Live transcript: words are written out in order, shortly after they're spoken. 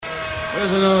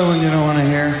There's another one you don't want to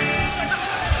hear.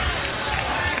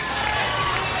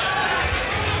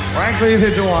 Frankly,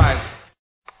 if you want. 1,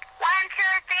 2,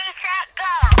 3, set, go.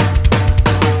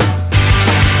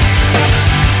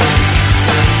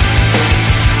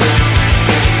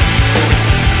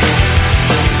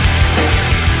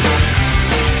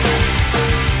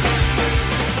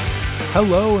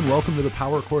 Hello and welcome to the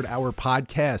Power Chord Hour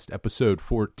podcast, episode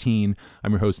 14.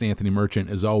 I'm your host, Anthony Merchant.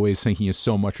 As always, thanking you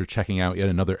so much for checking out yet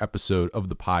another episode of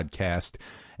the podcast.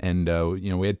 And,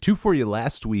 we had two for you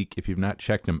last week. If you've not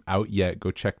checked them out yet,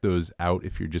 go check those out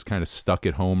if you're just kind of stuck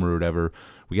at home or whatever.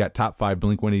 We got top 5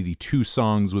 Blink-182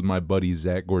 songs with my buddies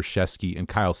Zach Gorshesky and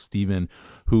Kyle Steven,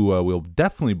 who we'll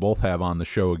definitely both have on the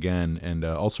show again, and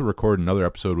also record another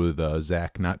episode with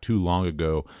Zach not too long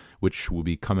ago, which will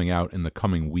be coming out in the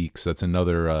coming weeks. That's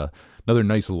another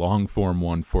nice long-form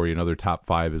one for you, another top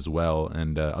 5 as well,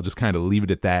 and I'll just kind of leave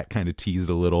it at that, kind of tease it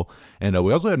a little. And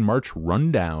we also had March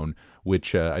Rundown,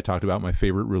 which I talked about my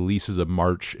favorite releases of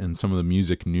March and some of the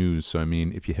music news. So, I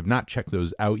mean, if you have not checked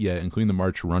those out yet, including the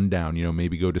March Rundown,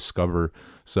 maybe go discover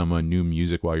some new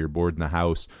music while you're bored in the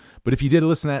house. But if you did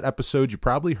listen to that episode, you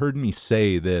probably heard me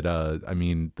say that,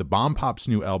 the Bomb Pop's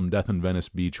new album, Death in Venice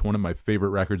Beach, one of my favorite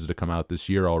records to come out this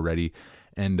year already.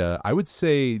 And I would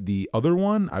say the other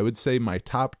one, my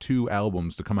top 2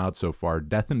 albums to come out so far,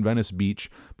 Death in Venice Beach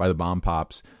by the Bomb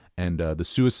Pops and the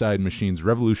Suicide Machines'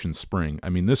 Revolution Spring. I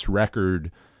mean, this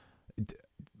record,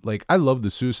 I love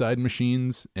the Suicide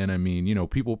Machines, and I mean,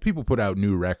 people put out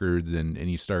new records and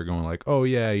you start going like, oh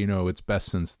yeah, it's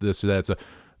best since this or that. So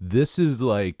this is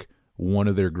like one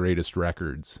of their greatest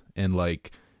records, and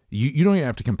you don't even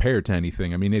have to compare it to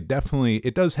anything. I mean, it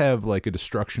does have like a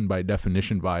Destruction by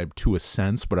Definition vibe to a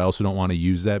sense, but I also don't want to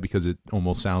use that because it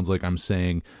almost sounds like I'm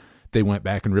saying they went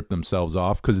back and ripped themselves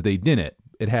off, because they didn't.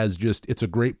 It's a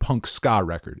great punk ska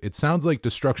record. It sounds like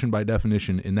Destruction by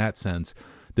Definition in that sense,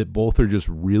 that both are just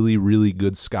really, really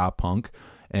good ska punk.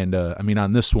 And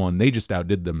on this one, they just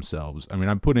outdid themselves. I mean,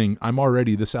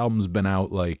 this album's been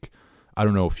out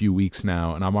a few weeks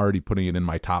now, and I'm already putting it in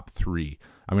my top 3.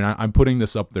 I mean, I'm putting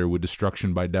this up there with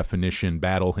Destruction by Definition,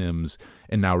 Battle Hymns,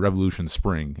 and now Revolution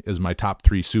Spring as my top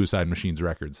 3 Suicide Machines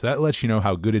records. That lets you know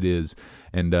how good it is.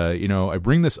 And, I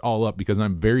bring this all up because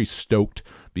I'm very stoked,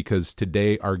 because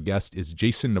today our guest is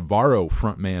Jason Navarro,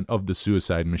 frontman of the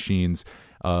Suicide Machines,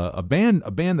 a band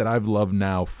that I've loved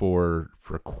now for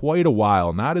quite a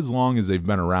while. Not as long as they've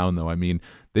been around, though. I mean,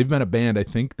 they've been a band, I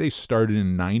think they started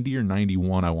in 90 or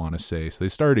 91, I want to say. So they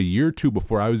started a year or two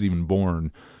before I was even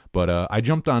born. But I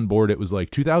jumped on board, it was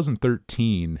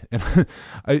 2013. And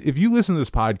if you listen to this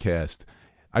podcast,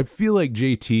 I feel like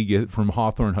JT from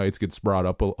Hawthorne Heights gets brought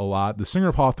up a lot. The singer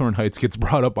of Hawthorne Heights gets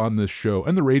brought up on this show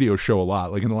and the radio show a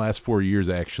lot, in the last 4 years,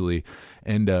 actually.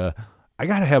 And I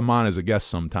got to have him on as a guest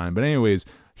sometime. But anyways,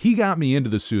 he got me into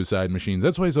the Suicide Machines.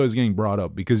 That's why he's always getting brought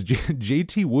up, because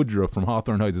JT Woodruff from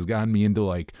Hawthorne Heights has gotten me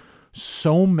into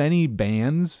so many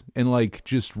bands, and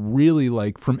just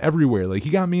really from everywhere. He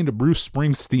got me into Bruce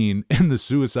Springsteen and the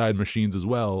Suicide Machines as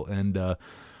well. And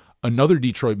another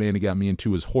Detroit band he got me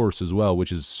into is Horse as well,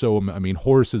 which is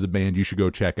Horse is a band you should go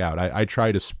check out. I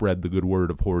try to spread the good word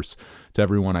of Horse to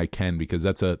everyone I can, because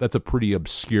that's a pretty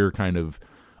obscure kind of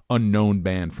unknown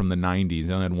band from the 90s.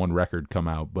 They only had one record come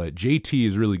out, but JT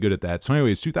is really good at that. So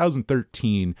anyways,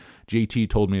 2013, JT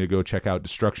told me to go check out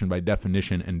Destruction by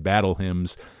Definition and Battle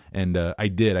Hymns, and I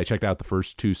did. I checked out the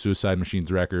first 2 Suicide Machines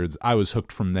records. I was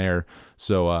hooked from there.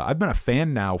 So I've been a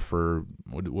fan now for,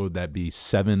 what would that be,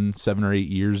 7 or 8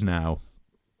 years now.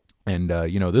 And,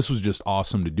 this was just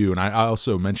awesome to do. And I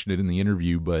also mentioned it in the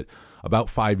interview, but about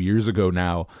 5 years ago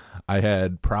now, I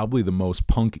had probably the most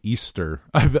punk Easter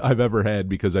I've ever had,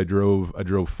 because I drove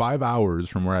 5 hours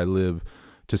from where I live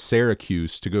to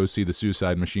Syracuse to go see the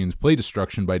Suicide Machines play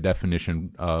Destruction by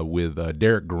Definition with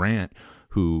Derek Grant,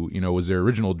 who, was their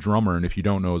original drummer, and if you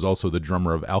don't know, is also the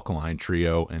drummer of Alkaline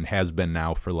Trio, and has been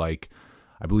now for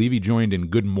I believe he joined in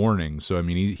Good Morning. So, I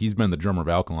mean, he's been the drummer of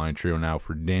Alkaline Trio now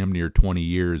for damn near 20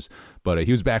 years. But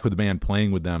he was back with the band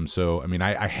playing with them. So, I mean,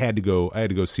 I had to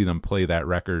go see them play that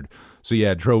record. So,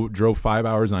 yeah, drove 5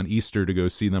 hours on Easter to go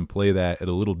see them play that at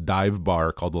a little dive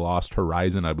bar called the Lost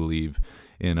Horizon, I believe,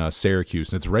 in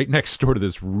Syracuse. And it's right next door to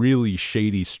this really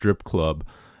shady strip club.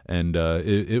 And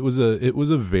it was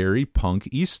a very punk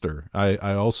Easter.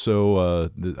 I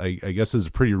also I guess it's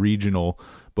pretty regional,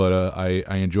 but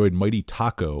I enjoyed Mighty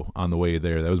Taco on the way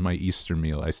there. That was my Easter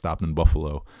meal. I stopped in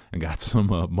Buffalo and got some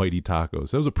Mighty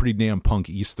Tacos. That was a pretty damn punk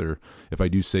Easter, if I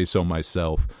do say so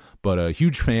myself. But a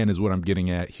huge fan is what I'm getting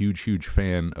at. Huge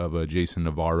fan of Jason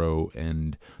Navarro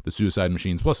and the Suicide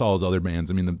Machines, plus all his other bands.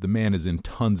 I mean, the man is in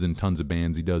tons and tons of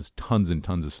bands. He does tons and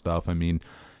tons of stuff. I mean,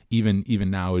 even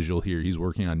now, as you'll hear, he's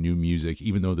working on new music,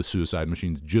 even though the Suicide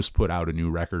Machines just put out a new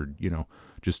record,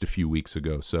 just a few weeks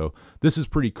ago. So this is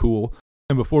pretty cool.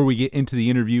 And before we get into the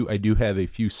interview, I do have a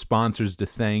few sponsors to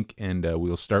thank, and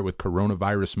we'll start with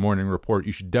Coronavirus Morning Report.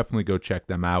 You should definitely go check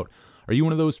them out. Are you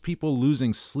one of those people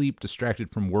losing sleep,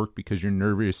 distracted from work because you're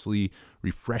nervously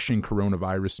refreshing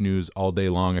coronavirus news all day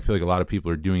long? I feel like a lot of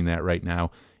people are doing that right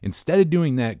now. Instead of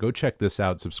doing that, go check this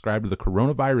out. Subscribe to the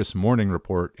Coronavirus Morning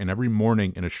Report, and every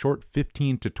morning in a short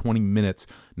 15 to 20 minutes,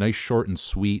 nice, short, and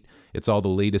sweet, it's all the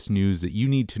latest news that you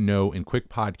need to know in quick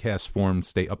podcast form.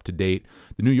 Stay up to date.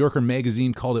 The New Yorker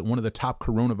magazine called it one of the top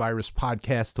coronavirus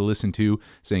podcasts to listen to,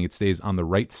 saying it stays on the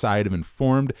right side of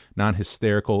informed,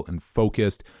 non-hysterical, and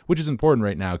focused, which is important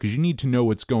right now because you need to know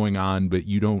what's going on, but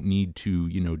you don't need to,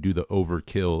 do the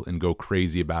overkill and go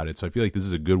crazy about it. So I feel like this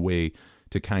is a good way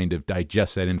to kind of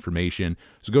digest that information.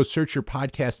 So go search your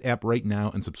podcast app right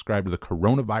now and subscribe to the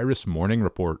Coronavirus Morning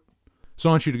Report. So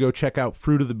I want you to go check out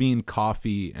Fruit of the Bean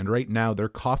Coffee, and right now their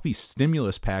coffee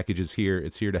stimulus package is here.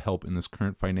 It's here to help in this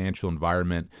current financial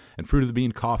environment, and Fruit of the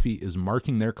Bean Coffee is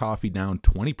marking their coffee down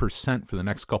 20% for the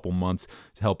next couple months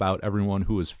to help out everyone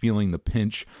who is feeling the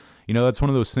pinch. That's one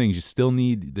of those things you still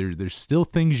need. There's still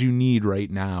things you need right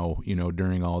now,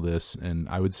 during all this. And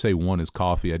I would say one is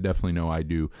coffee. I definitely know I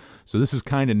do. So this is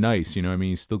kind of nice.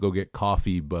 You still go get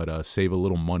coffee, but save a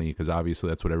little money because obviously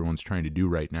that's what everyone's trying to do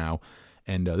right now.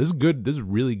 And this is good. This is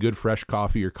really good fresh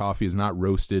coffee. Your coffee is not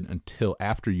roasted until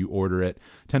after you order it.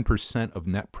 10% of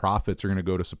net profits are going to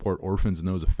go to support orphans and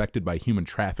those affected by human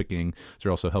trafficking. So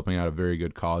they're also helping out a very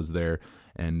good cause there.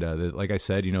 And like I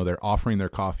said, they're offering their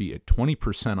coffee at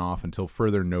 20% off until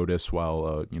further notice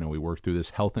while, we work through this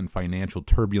health and financial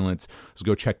turbulence. So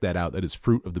go check that out. That is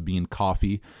Fruit of the Bean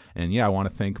Coffee. And yeah, I want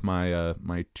to thank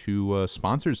my two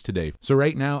sponsors today. So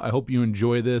right now, I hope you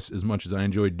enjoy this as much as I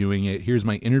enjoyed doing it. Here's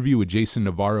my interview with Jason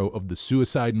Navarro of the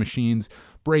Suicide Machines,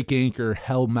 Break Anchor,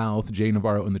 Hellmouth, Jay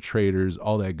Navarro and the Traders,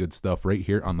 all that good stuff right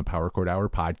here on the Power Chord Hour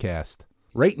podcast.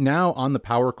 Right now on the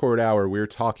Power Chord Hour, we're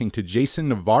talking to Jason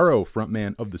Navarro,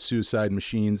 frontman of the Suicide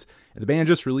Machines. The band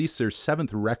just released their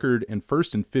 7th record and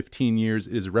first in 15 years.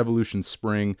 It is Revolution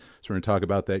Spring, so we're going to talk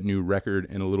about that new record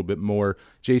and a little bit more.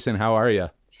 Jason, how are you?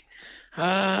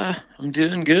 I'm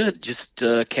doing good. Just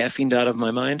caffeined out of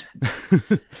my mind.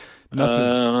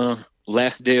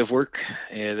 Last day of work.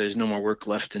 There's no more work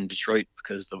left in Detroit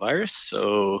because of the virus,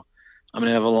 so I'm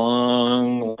gonna have a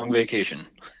long vacation.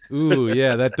 Ooh,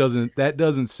 yeah, that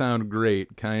doesn't sound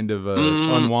great. Kind of a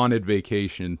unwanted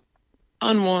vacation.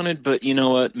 Unwanted, but you know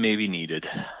what? Maybe needed.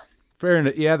 Fair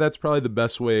enough. Yeah, that's probably the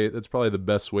best way. That's probably the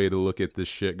best way to look at this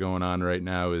shit going on right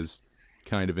now is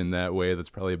kind of in that way. That's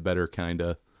probably a better kind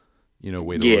of,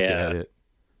 way to look at it.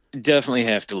 Definitely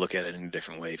have to look at it in a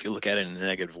different way. If you look at it in a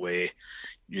negative way,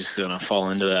 you're just gonna fall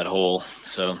into that hole.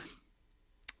 So,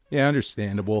 yeah,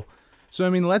 understandable. So, I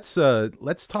mean, let's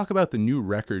talk about the new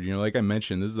record. Like I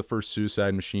mentioned, this is the first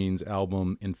Suicide Machines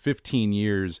album in 15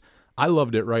 years. I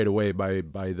loved it right away by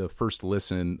the first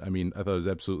listen. I mean, I thought it was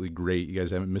absolutely great. You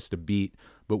guys haven't missed a beat.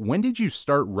 But when did you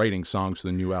start writing songs for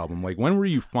the new album? Like, when were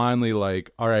you finally like,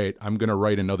 all right, I'm going to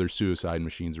write another Suicide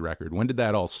Machines record? When did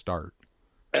that all start?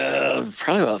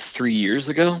 Probably about 3 years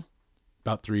ago.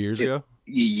 About 3 years ago?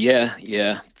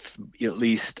 Yeah. At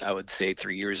least I would say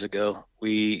 3 years ago.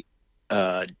 We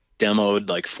demoed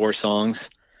like 4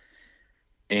 songs,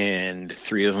 and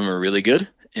 3 of them are really good.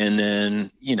 And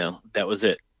then, that was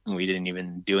it. We didn't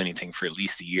even do anything for at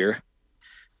least a year.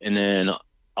 And then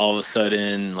all of a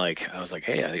sudden, like, I was like,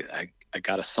 hey, I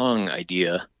got a song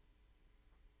idea.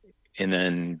 And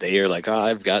then they are like, oh,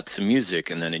 I've got some music.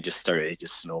 And then it just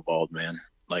snowballed, man.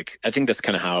 Like, I think that's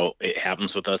kind of how it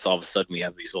happens with us. All of a sudden we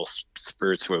have these little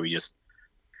spurts where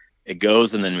it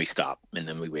goes and then we stop and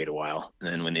then we wait a while.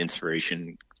 And then when the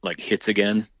inspiration like hits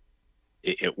again,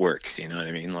 it works. You know what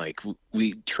I mean? Like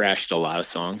we trashed a lot of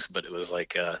songs, but it was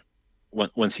like,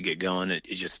 once you get going, it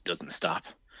just doesn't stop.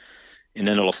 And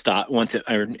then it'll stop once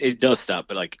it does stop,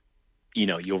 but like,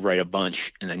 you'll write a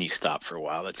bunch and then you stop for a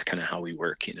while. That's kind of how we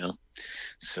work,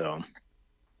 So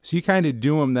you kind of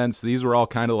do them then. So these were all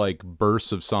kind of like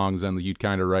bursts of songs, and you'd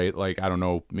kind of write like, I don't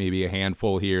know, maybe a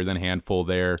handful here, then a handful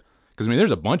there. Because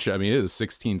there's a bunch it is a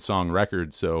 16-song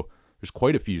record, so there's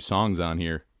quite a few songs on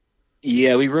here.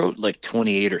 Yeah, we wrote like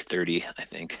 28 or 30, I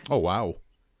think. Oh, wow.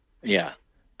 Yeah.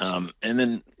 And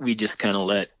then we just kind of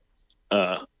let,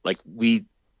 we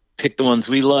picked the ones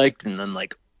we liked, and then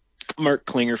like Mark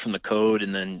Klinger from the Code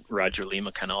and then Roger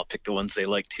Lima kind of all picked the ones they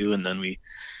liked too. And then we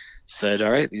said,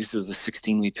 all right, these are the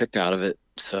 16 we picked out of it.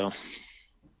 So And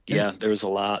yeah, there was a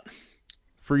lot.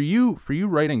 for you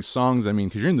writing songs, I mean,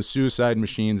 because you're in the Suicide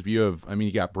Machines, but you have, I mean,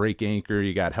 you got Break Anchor,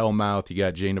 you got Hellmouth, you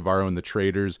got Jay Navarro and the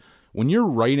Traders. When you're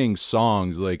writing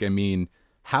songs, like, I mean,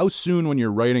 how soon when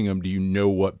you're writing them do you know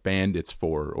what band it's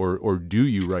for, or do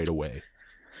you right away?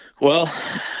 Well,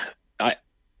 I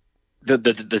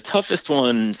the toughest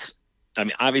ones. I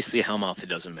mean, obviously Hellmouth, it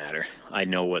doesn't matter. I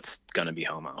know what's gonna be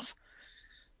Hellmouth,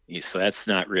 so that's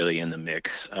not really in the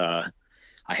mix.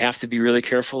 I have to be really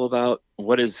careful about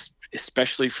what is,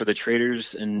 especially for the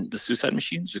Traders and the Suicide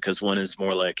Machines, because one is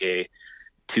more like a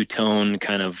two-tone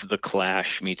kind of the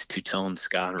Clash meets two-tone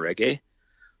ska and reggae.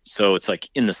 So it's like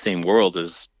in the same world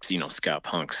as, ska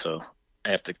punk. So I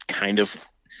have to kind of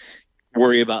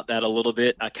worry about that a little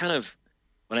bit. I kind of,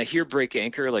 when I hear Break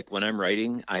Anchor, like when I'm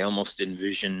writing, I almost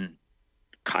envision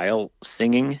Kyle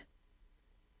singing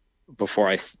before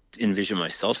I envision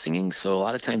myself singing. So a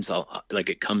lot of times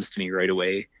it comes to me right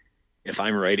away. If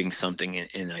I'm writing something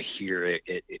and I hear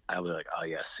it, I'll be like, oh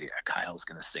yes, yeah, Kyle's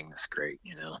going to sing this great,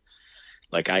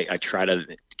 Like I try to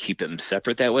keep them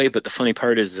separate that way. But the funny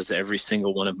part is every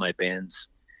single one of my bands,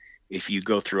 if you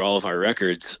go through all of our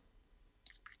records,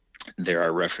 there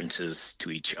are references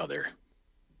to each other.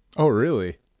 Oh,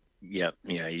 really? Yep.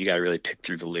 Yeah. You got to really pick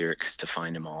through the lyrics to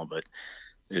find them all. But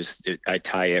I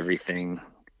tie everything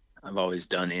I've always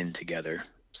done in together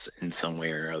in some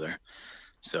way or other.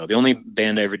 So the only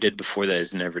band I ever did before that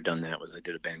has never done that was I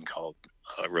did a band called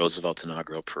Roosevelt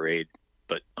Inaugural Parade,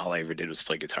 but all I ever did was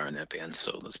play guitar in that band.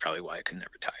 So that's probably why I could never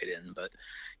tie it in. But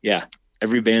yeah,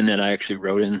 every band that I actually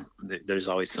wrote in, there's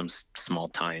always some small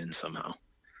tie-in somehow.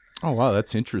 Oh, wow,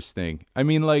 that's interesting. I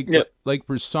mean, like, Yep. like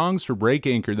for songs for Break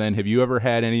Anchor, then have you ever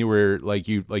had anywhere like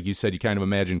you said, you kind of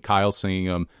imagine Kyle singing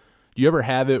them? Do you ever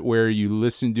have it where you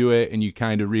listen to it and you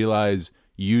kind of realize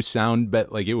you sound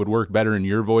like it would work better in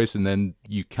your voice, and then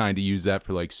you kind of use that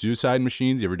for like Suicide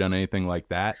Machines? You ever done anything like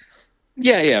that?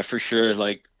 Yeah, for sure.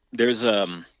 Like there's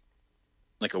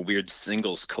like a weird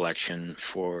singles collection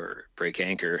for Break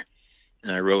Anchor,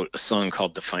 and I wrote a song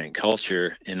called Defiant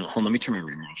Culture. And hold on, let me turn my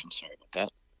remote off. I'm sorry about that.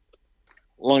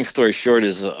 Long story short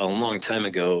is a long time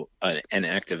ago, an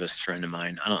activist friend of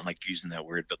mine, I don't like using that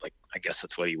word, but like I guess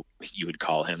that's what you would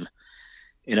call him.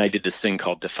 And I did this thing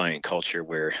called Defiant Culture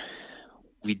where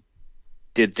we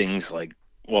did things like,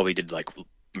 well, we did like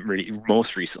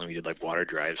most recently we did like water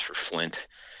drives for Flint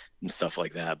and stuff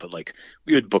like that. But like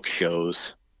we would book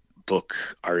shows, book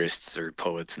artists or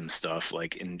poets and stuff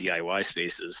like in DIY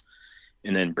spaces.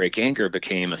 And then Break Anchor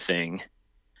became a thing.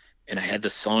 And I had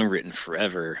this song written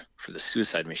forever for the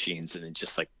Suicide Machines, and it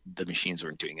just like the machines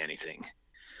weren't doing anything.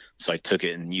 So I took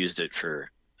it and used it for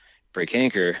Break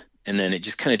Anchor, and then it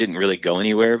just kind of didn't really go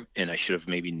anywhere. And I should have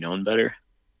maybe known better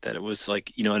that it was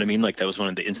like, you know what I mean? Like that was one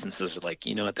of the instances of like,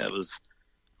 you know what, that was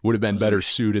Would have been better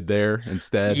suited there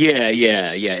instead.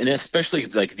 yeah. And especially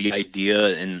like the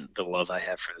idea and the love I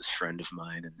have for this friend of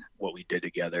mine and what we did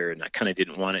together. And I kind of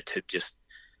didn't want it to just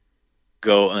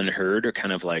go unheard or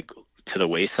kind of like to the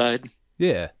wayside.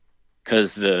 Yeah.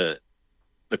 Because the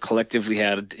collective we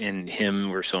had and him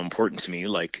were so important to me.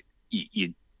 Like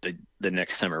the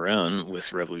next time around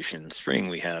with Revolution in Spring,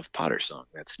 we have Potter's song.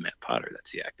 That's Matt Potter.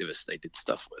 That's the activist I did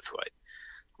stuff with, who I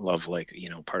love, like,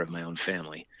 part of my own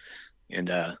family. And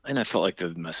I felt like the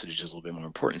message is a little bit more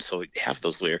important. So half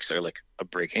those lyrics are like a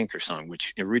Break Anchor song,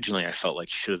 which originally I felt like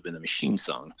should have been a Machine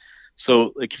song.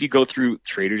 So like if you go through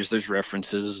Traders, there's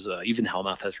references. Even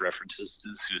Hellmouth has references to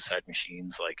the Suicide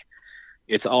Machines. Like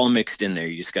it's all mixed in there.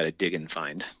 You just got to dig and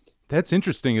find. That's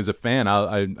interesting. As a fan,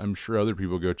 I'm sure other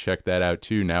people go check that out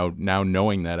too. Now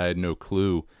knowing that, I had no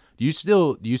clue. Do you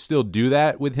still do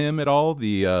that with him at all?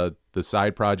 The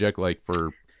side project, like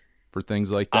for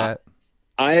things like that.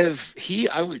 But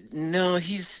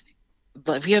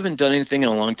we haven't done anything in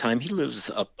a long time. He lives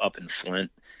up in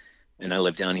Flint, and I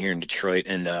live down here in Detroit.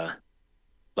 And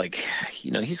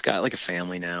he's got like a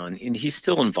family now, and he's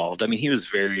still involved. I mean, he was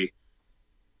very,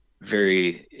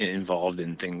 very involved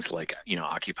in things like,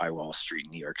 Occupy Wall Street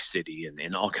in New York City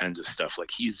and all kinds of stuff.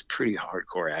 Like he's a pretty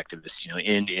hardcore activist,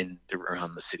 in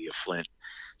around the city of Flint.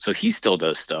 So he still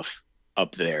does stuff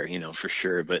up there, for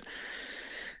sure. But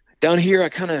down here,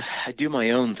 I do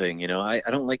my own thing. I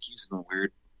don't like using the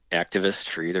word activist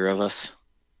for either of us.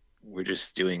 We're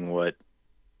just doing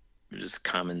just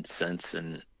common sense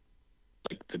and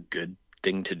like the good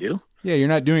thing to do. Yeah, you're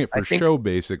not doing it for show,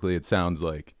 basically, it sounds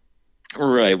like.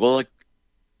 Right. Well, like,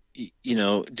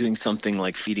 doing something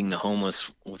like feeding the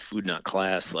homeless with food, not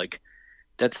class, like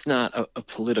that's not a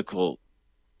political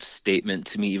statement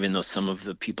to me, even though some of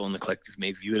the people in the collective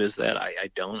may view it as that. I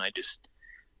don't. I just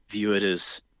view it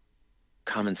as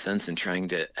common sense and trying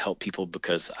to help people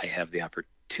because I have the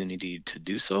opportunity to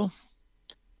do so.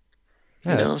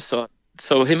 You Yeah. know, so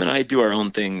him and I do our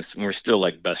own things, and we're still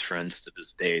like best friends to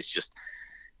this day. It's just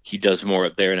he does more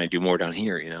up there, and I do more down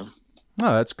here. You know.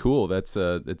 Oh, that's cool. That's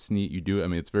neat. You do. I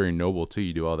mean, it's very noble too.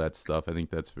 You do all that stuff. I think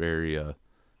that's very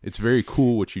it's very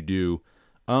cool what you do.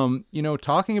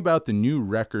 Talking about the new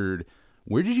record,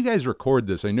 where did you guys record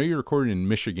this? I know you recorded in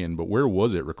Michigan, but where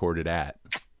was it recorded at?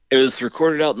 It was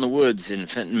recorded out in the woods in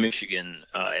Fenton, Michigan,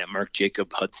 at Mark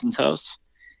Jacob Hudson's house.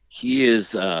 He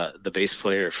is the bass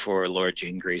player for Laura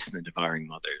Jane Grace and the Devouring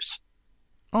Mothers.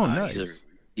 Oh, nice.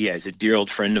 He's a dear old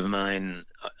friend of mine,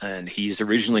 and he's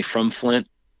originally from Flint.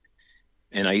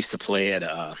 And I used to play at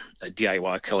a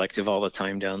DIY collective all the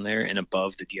time down there. And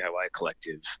above the DIY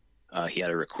collective, he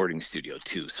had a recording studio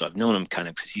too. So I've known him kind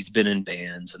of because he's been in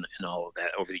bands and all of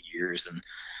that over the years.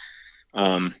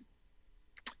 And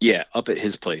up at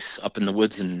his place, up in the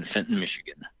woods in Fenton,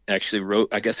 Michigan. Actually,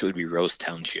 I guess it would be Rose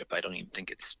Township. I don't even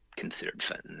think it's considered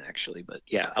Fenton, actually. But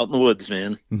yeah, out in the woods,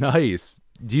 man. Nice.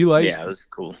 Do you like? Yeah, it was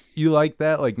cool. You like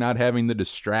that, like not having the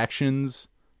distractions,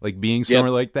 like being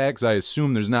somewhere like that? Because I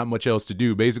assume there's not much else to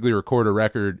do. Basically, record a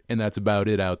record, and that's about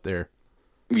it out there.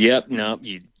 Yep. No,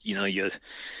 you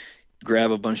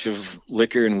grab a bunch of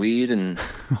liquor and weed and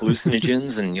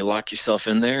hallucinogens, and you lock yourself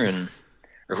in there,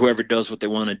 or whoever does what they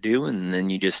want to do, and then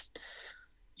you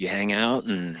hang out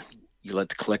and you let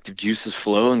the collective juices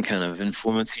flow and kind of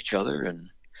influence each other. And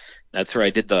that's where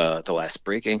I did the last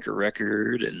Break Anchor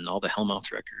record and all the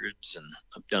Hellmouth records, and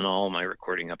I've done all my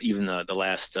recording up, even the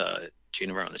last Jay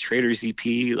Navarro and the Traders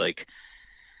EP. Like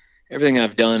everything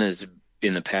I've done is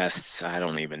in the past, I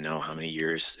don't even know how many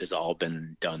years, has all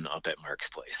been done up at Mark's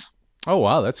place. Oh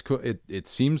wow, that's cool. It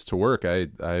seems to work. I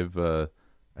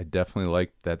definitely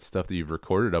like that stuff that you've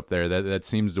recorded up there. That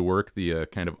seems to work, the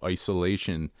kind of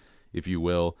isolation, if you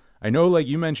will. I know, like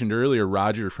you mentioned earlier,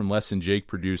 Roger from Less Than Jake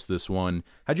produced this one.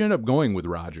 How'd you end up going with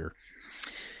Roger?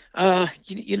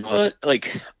 You know what?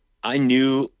 Like I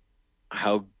knew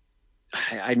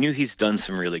he's done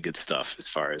some really good stuff as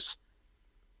far as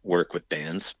work with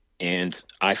bands, and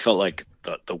I felt like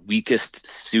the weakest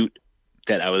suit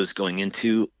that I was going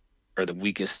into, or the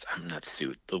weakest, I'm not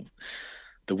suit,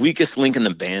 the weakest link in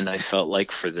the band I felt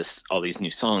like for all these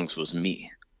new songs was me.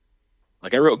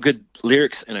 Like I wrote good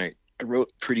lyrics and I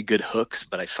wrote pretty good hooks,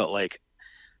 but I felt like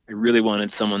I really wanted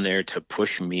someone there to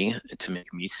push me, to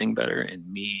make me sing better and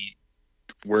me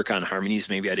work on harmonies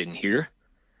maybe I didn't hear,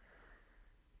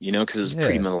 because it was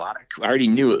pretty melodic. I already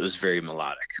knew it was very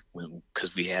melodic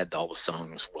because we had all the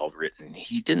songs well written.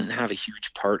 He didn't have a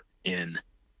huge part in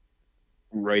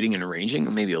writing and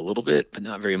arranging, maybe a little bit, but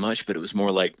not very much. But it was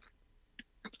more like,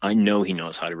 I know he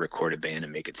knows how to record a band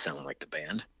and make it sound like the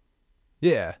band.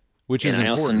 Yeah, which is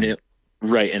important.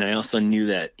 And I also knew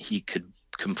that he could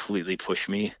completely push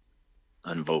me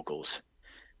on vocals.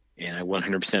 And I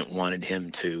 100% wanted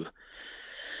him to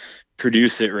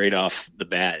produce it right off the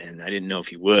bat. And I didn't know if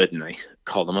he would. And I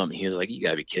called him up and he was like, "You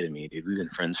gotta be kidding me, dude. We've been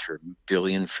friends for a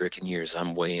billion freaking years.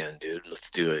 I'm way in, dude.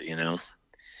 Let's do it," And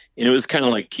it was kind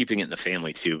of like keeping it in the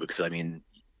family too, because I mean,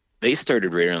 they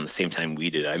started right around the same time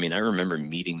we did. I mean, I remember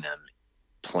meeting them,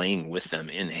 playing with them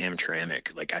in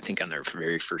Hamtramck, like I think on their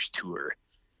very first tour.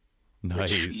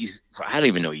 Nice. I don't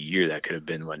even know a year that could have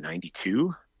been. What,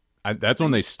 92? That's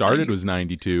when they started, was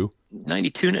 92.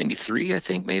 92, 93, I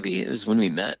think maybe. It was when we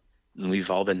met. And we've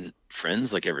all been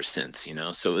friends like ever since,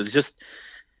 So it was just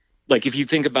like, if you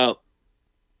think about,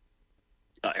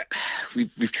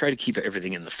 we've tried to keep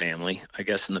everything in the family, I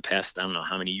guess, in the past, I don't know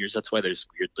how many years. That's why there's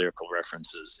weird lyrical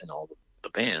references in all the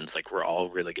bands. Like we're all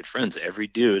really good friends. Every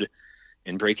dude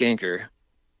in Break Anchor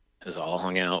has all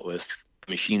hung out with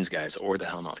the Machines guys or the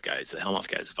Hellmouth guys. The Hellmouth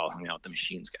guys have all hung out with the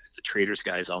Machines guys. The Traders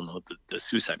guys all know the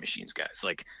Suicide Machines guys.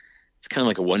 Like it's kind of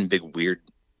like a one big weird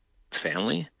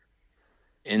family.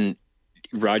 And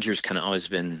Roger's kind of always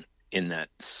been in that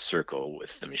circle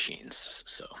with the Machines.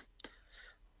 So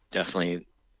definitely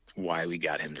why we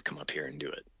got him to come up here and do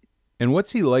it. And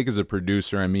what's he like as a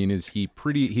producer? I mean, is he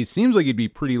he seems like he'd be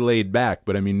pretty laid back,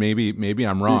 but I mean, maybe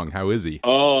I'm wrong. How is he?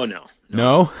 Oh, no.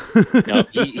 No? No,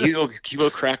 he will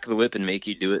crack the whip and make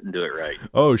you do it and do it right.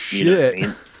 Oh, shit.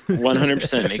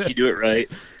 100% make you do it right.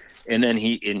 And then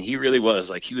he really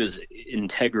was like, he was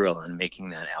integral in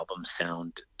making that album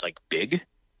sound like big,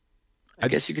 I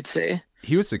guess you could say.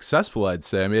 He was successful, I'd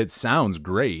say. I mean, it sounds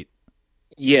great.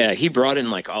 Yeah, he brought in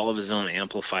like all of his own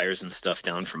amplifiers and stuff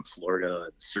down from Florida,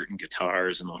 and certain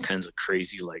guitars and all kinds of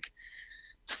crazy like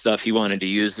stuff he wanted to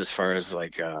use as far as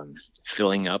like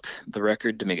filling up the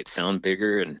record to make it sound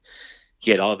bigger. And he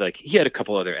had a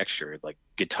couple other extra like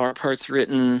guitar parts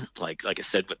written, like I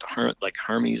said, with the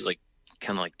harmonies, like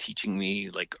kind of like teaching me,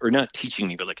 like, or not teaching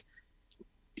me, but like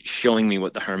showing me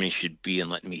what the harmony should be and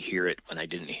letting me hear it when I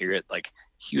didn't hear it. Like,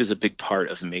 he was a big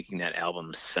part of making that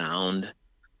album sound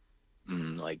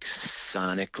like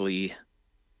sonically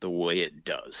the way it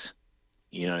does.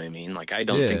 You know what I mean? Like, I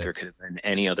don't think Yeah. there could have been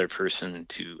any other person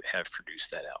to have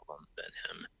produced that album than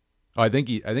him. Oh, I think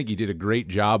he did a great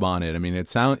job on it. I mean, it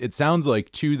sounds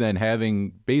like too then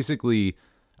having basically,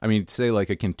 I mean, say like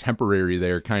a contemporary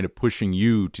there kind of pushing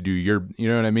you to do your, you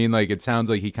know what I mean? Like, it sounds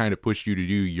like he kind of pushed you to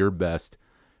do your best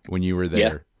when you were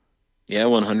there. Yeah,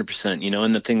 100%. You know,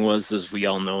 and the thing was, is we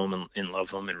all know him and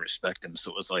love him and respect him.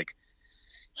 So it was like,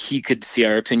 he could see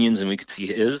our opinions and we could see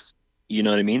his, you know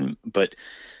what I mean? But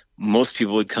most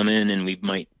people would come in and we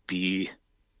might be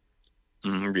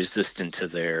resistant to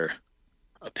their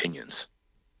opinions.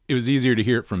 It was easier to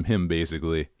hear it from him,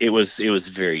 basically. It was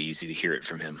very easy to hear it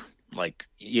from him. Like,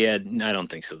 yeah, I don't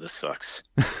think so. This sucks.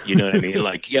 You know what I mean?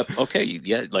 Like, yep, okay,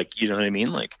 yeah, like, you know what I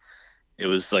mean? Like, it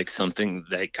was like something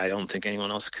that I don't think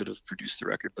anyone else could have produced the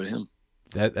record but him.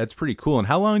 That's pretty cool. And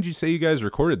how long did you say you guys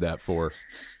recorded that for?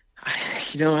 I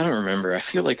don't remember. I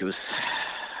feel like it was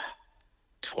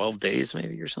 12 days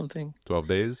maybe or something. 12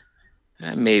 days?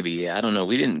 Maybe. I don't know.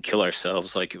 We didn't kill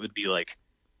ourselves. Like, it would be like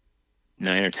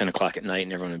 9 or 10 o'clock at night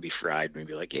and everyone would be fried. We'd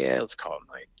be like, yeah, let's call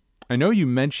it night. I know you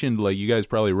mentioned like you guys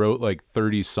probably wrote like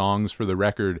 30 songs for the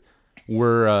record.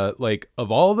 Were like,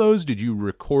 of all those, did you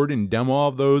record and demo all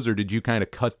of those, or did you kind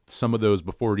of cut some of those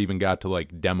before it even got to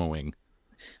like demoing?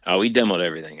 We demoed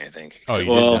everything, I think. Oh, you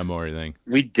did demo everything.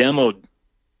 We demoed,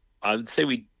 I would say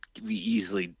we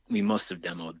must have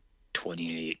demoed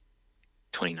 28,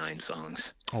 29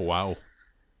 songs. Oh, wow.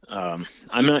 I'm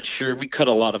not sure. We cut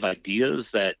a lot of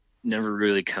ideas that never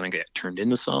really kind of get turned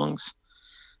into songs.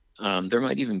 There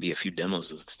might even be a few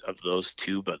demos of those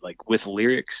too, but like with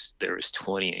lyrics, there was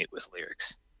 28 with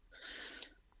lyrics.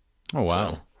 Oh,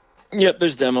 wow. So, yep,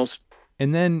 there's demos.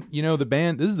 And then, you know, this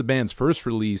is the band's first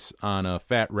release on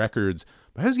Fat Records.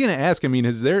 But I was going to ask, I mean,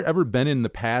 has there ever been in the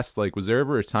past, like, was there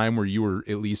ever a time where you were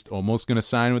at least almost going to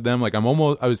sign with them? Like, I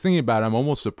was thinking about it, I'm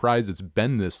almost surprised it's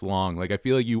been this long. Like, I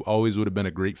feel like you always would have been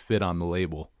a great fit on the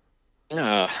label.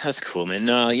 That's cool, man.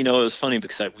 You know, it was funny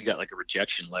because we got like a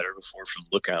rejection letter before from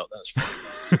Lookout.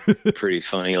 That was pretty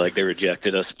funny. Like, they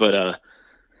rejected us, but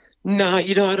no,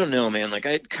 you know, I don't know, man. Like,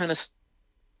 I kind of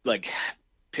like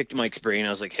picked Mike's brain. I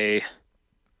was like, hey,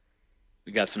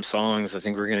 we got some songs. I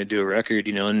think we're gonna do a record,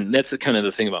 you know. And that's kind of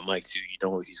the thing about Mike too. You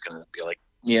know, he's gonna be like,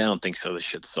 yeah, I don't think so. This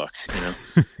shit sucks, you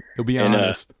know. He'll be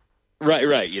honest.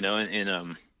 Right, you know,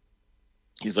 and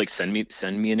he's like, send me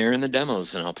an air in the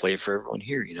demos and I'll play it for everyone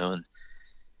here, you know.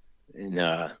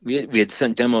 And we had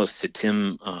sent demos to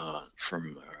Tim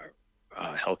from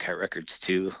Hellcat Records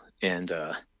too, and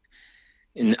I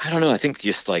don't know, I think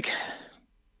just like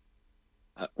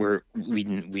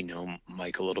we know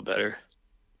Mike a little better,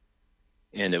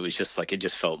 and it was just like, it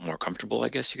just felt more comfortable, I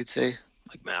guess you could say.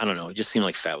 Like, man, I don't know, it just seemed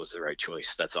like Fat was the right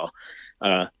choice. That's all.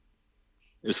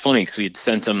 It was funny because we had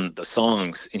sent him the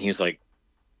songs and he was like,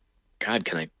 God,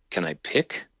 can I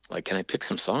pick? Like, can I pick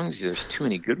some songs? There's too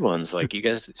many good ones. Like, you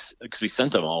guys, because we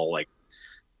sent them all, like,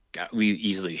 we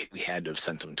had to have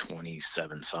sent them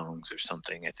 27 songs or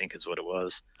something, I think is what it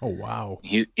was. Oh, wow.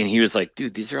 He was like,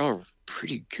 dude, these are all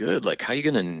pretty good. Like, how are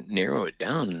you going to narrow it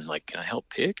down? And like, can I help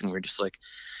pick? And we're just like,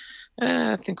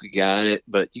 I think we got it,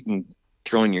 but you can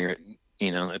throw in your,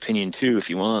 you know, opinion too, if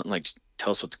you want. Like,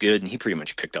 tell us what's good. And he pretty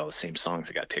much picked all the same songs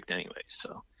that got picked anyway.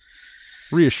 So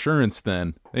reassurance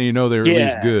then, and you know they're at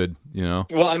least good, you know.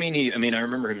 Well, I mean, I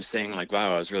remember him saying like,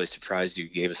 wow, I was really surprised you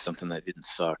gave us something that didn't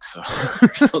suck, so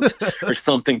or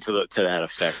something to that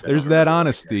effect. There's that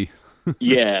honesty.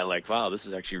 Yeah, like, wow, this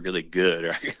is actually really good.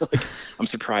 Or, like, I'm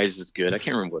surprised it's good. I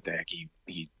can't remember what the heck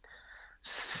he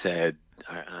said.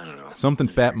 I don't know, something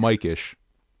Fat Mike-ish.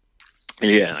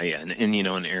 Yeah, and you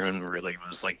know, and Aaron really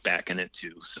was like backing it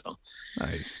too. So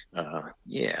nice.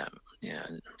 Yeah.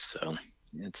 So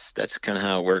that's kind of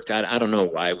how it worked. I don't know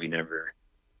why we never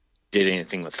did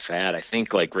anything with Fat. I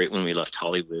think like right when we left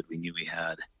Hollywood, we knew we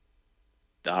had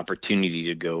the opportunity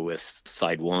to go with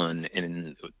side one,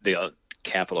 and the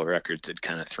Capitol Records had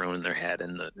kind of thrown their hat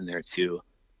in there too,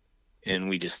 and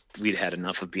we'd had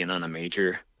enough of being on a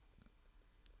major.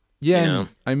 Yeah, you know?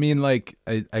 I mean, like,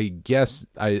 I guess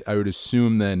I would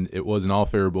assume then it wasn't all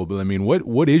favorable, but I mean,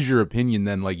 what is your opinion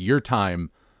then, like, your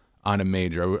time on a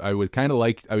major? I would kind of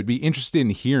like, I would be interested in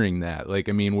hearing that. Like,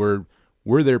 I mean, were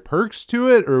there perks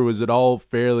to it, or was it all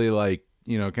fairly, like,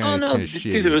 you know, kind of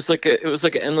shitty? Dude, it was like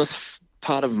an endless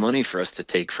pot of money for us to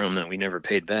take from that we never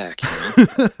paid back, you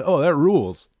know? Oh, that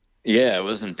rules. Yeah, it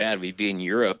wasn't bad. We'd be in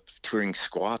Europe touring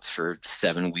squats for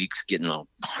 7 weeks, getting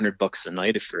 $100 a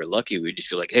night if we were lucky. We'd just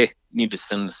be like, "Hey, you need to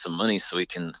send us some money so we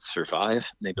can survive."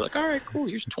 And they'd be like, "All right, cool.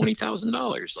 Here's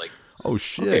 $20,000." Like, Oh okay,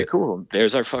 shit. cool.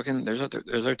 There's our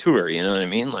tour. You know what I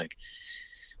mean? Like,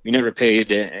 we never paid,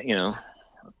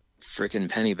 freaking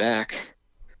penny back.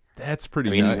 That's I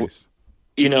pretty mean, nice.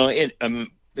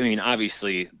 I mean,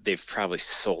 obviously they've probably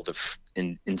sold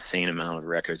an insane amount of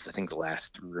records. I think the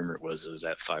last rumor it was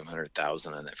at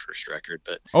 500,000 on that first record,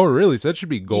 but Oh, really? So that should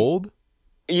be gold?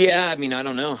 yeah, I mean, I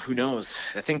don't know. Who knows?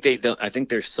 I think they don't. I think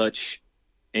there's such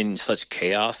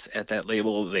chaos at that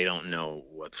label. They don't know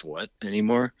what's what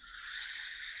anymore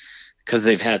because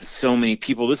they've had so many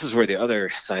people. This is where the other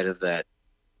side of that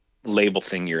label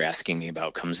thing you're asking me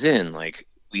about comes in. Like,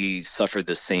 we suffered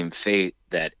the same fate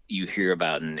that you hear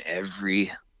about in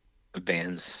every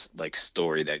band's like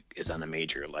story that is on a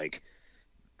major. Like,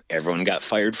 everyone got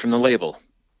fired from the label.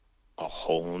 A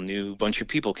whole new bunch of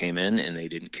people came in and they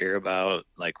didn't care about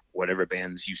like whatever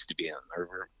bands used to be on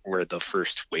or were the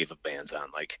first wave of bands on.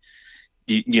 Like,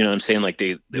 you know what I'm saying? Like,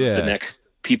 the next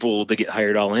people that get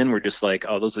hired all in were just like,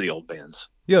 oh, those are the old bands.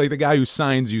 Yeah, like the guy who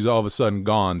signs you's all of a sudden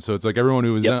gone. So it's like everyone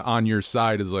who was Yep. on your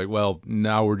side is like, well,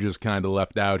 now we're just kind of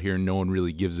left out here and no one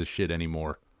really gives a shit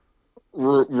anymore.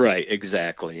 Right,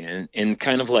 exactly. And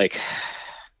kind of like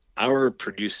our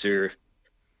producer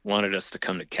wanted us to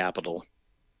come to Capitol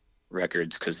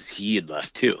Records because he had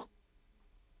left too.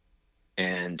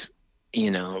 And,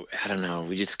 I don't know,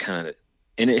 we just kind of,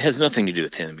 and it has nothing to do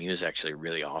with him. He was actually a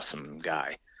really awesome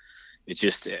guy. It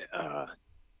just,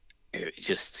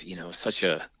 such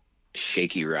a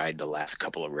shaky ride the last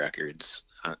couple of records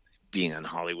being on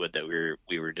Hollywood that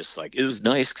we were just like, it was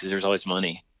nice because there's always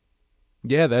money.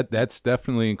 Yeah, that's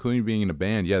definitely, including being in a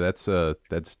band. Yeah, that's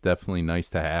definitely nice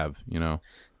to have,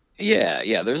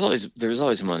 Yeah. There's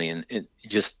always money, and it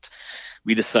just,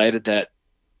 we decided that,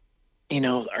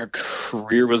 our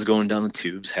career was going down the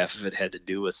tubes. Half of it had to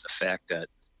do with the fact that,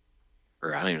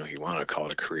 or I don't even know if you want to call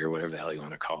it a career, whatever the hell you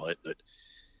want to call it, but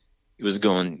it was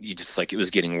it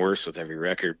was getting worse with every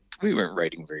record. We weren't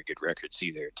writing very good records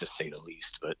either, to say the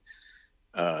least, but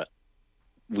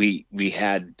we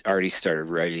had already started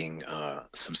writing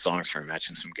some songs for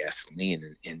Imagine Some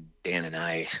Gasoline, and Dan and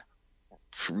I,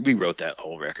 we wrote that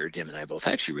whole record. Him and I both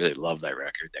actually really loved that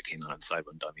record that came out on Side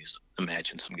One Dummies,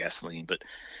 Imagine Some Gasoline, but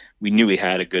we knew we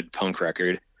had a good punk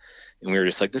record, and we were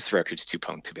just like, this record's too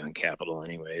punk to be on Capitol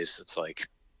anyways. It's like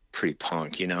pretty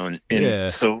punk, and Yeah.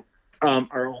 So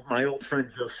my old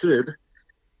friend Joe Sid,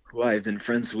 who I've been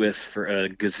friends with for a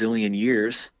gazillion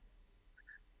years,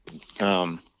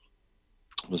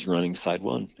 was running Side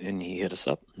One, and he hit us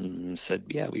up and said,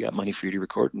 yeah, we got money for you to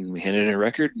record. And we handed in a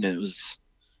record, and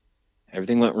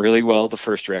everything went really well. The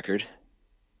first record,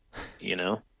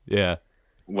 Yeah.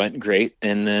 went great.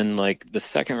 And then like the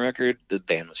second record, the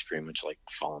band was pretty much like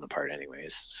falling apart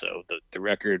anyways. So the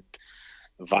record,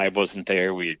 the vibe wasn't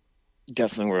there. We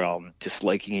definitely were all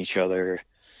disliking each other.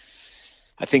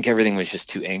 I think everything was just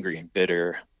too angry and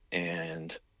bitter,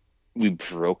 and we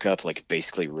broke up like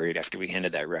basically right after we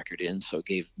handed that record in, so it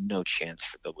gave no chance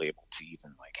for the label to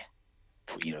even like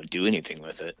do anything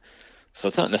with it. So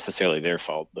it's not necessarily their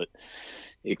fault, but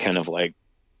it kind of like,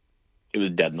 it was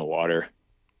dead in the water.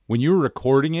 When you were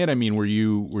recording it, I mean, were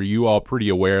you all pretty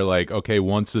aware, like, okay,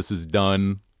 once this is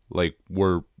done, like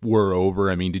we're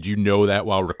over? I mean, did you know that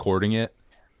while recording it?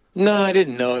 No, I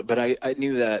didn't know it, but I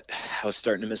knew that I was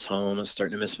starting to miss home. I was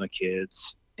starting to miss my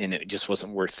kids, and it just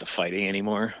wasn't worth the fighting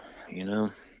anymore.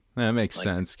 That makes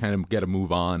sense. Kind of got to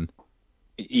move on.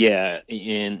 Yeah,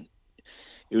 and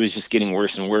it was just getting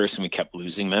worse and worse, and we kept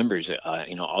losing members,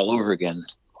 all over again.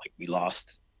 Like, we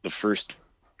lost the first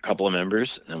couple of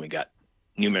members, and then we got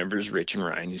new members, Rich and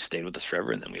Ryan, who stayed with us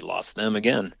forever, and then we lost them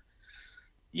again.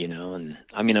 And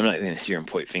I mean, I'm not going to sit here and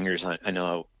point fingers. I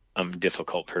know I'm a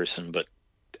difficult person, but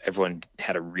everyone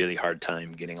had a really hard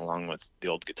time getting along with the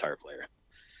old guitar player.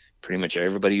 Pretty much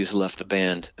everybody who's left the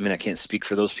band. I mean, I can't speak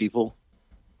for those people,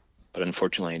 but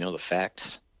unfortunately I know the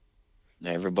facts.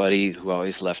 Everybody who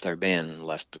always left our band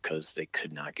left because they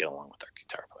could not get along with our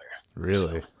guitar player.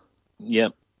 Really? So,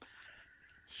 yep.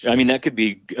 I mean, that could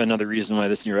be another reason why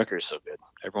this new record is so good.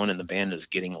 Everyone in the band is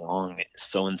getting along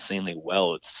so insanely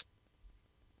well.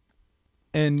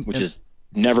 Which has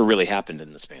never really happened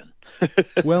in this band.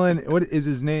 Well, and what is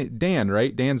his name? Dan,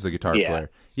 right? Dan's the guitar player.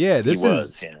 Yeah, this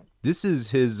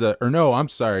is his, or no, I'm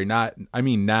sorry,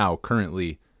 now,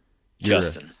 currently.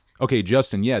 Justin. Okay,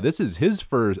 Justin, yeah, this is his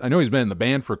first, I know he's been in the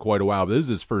band for quite a while, but this is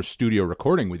his first studio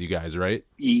recording with you guys, right?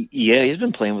 Yeah, he's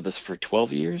been playing with us for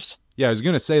 12 years. Yeah, I was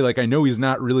gonna say, like, I know he's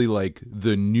not really like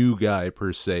the new guy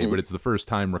per se, but it's the first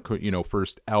time,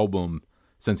 first album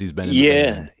since he's been in the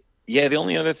band. Yeah. The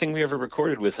only other thing we ever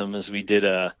recorded with him is we did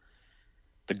the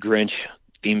Grinch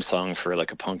theme song for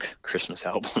like a punk Christmas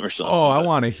album or something. Oh, I But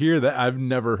want to hear that. I've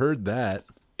never heard that.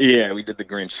 yeah, we did the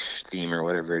Grinch theme or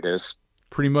whatever it is.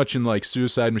 Pretty much in like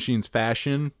Suicide Machines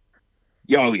fashion.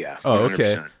 Oh yeah, Oh,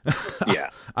 okay. 100%. Yeah,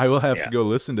 I will have yeah. to go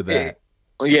listen to that.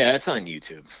 Well, yeah, it's on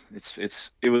YouTube.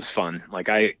 It was fun. Like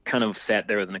I kind of sat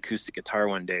there with an acoustic guitar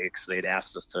one day because they'd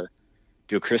asked us to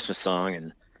do a Christmas song,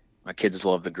 and my kids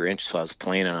love the Grinch, so I was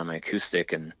playing it on my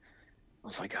acoustic, and I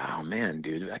was like, oh man,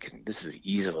 dude, this is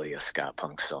easily a ska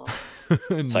punk song.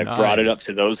 So I brought it up Nice.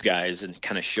 to those guys and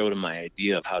kind of showed them my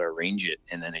idea of how to arrange it,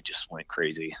 and then it just went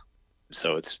crazy.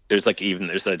 So there's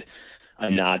a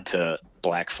nod to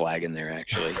Black Flag in there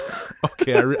actually.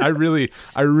 Okay, I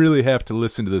really have to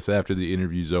listen to this after the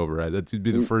interview's over. That'd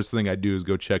be the first thing I do is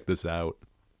go check this out.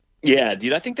 Yeah,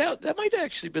 dude, I think that might have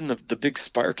actually been the big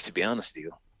spark, to be honest with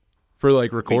you. For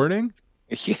like recording?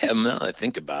 Yeah, now that I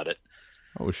think about it.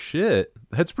 Oh shit.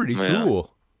 That's pretty Yeah.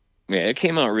 cool. Yeah, it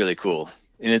came out really cool.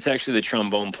 And it's actually the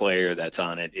trombone player that's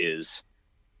on it is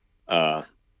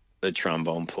the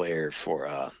trombone player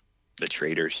for the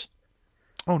Traders.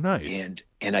 Oh, nice.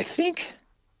 And I think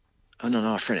oh no,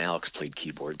 our friend Alex played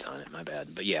keyboards on it, my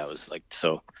bad. But yeah, it was like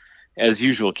so as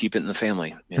usual, keep it in the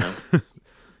family, you know?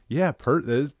 Yeah, that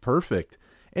is perfect.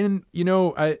 And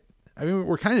I mean,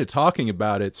 we're kind of talking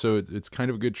about it, so it's kind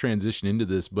of a good transition into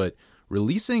this. But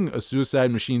releasing a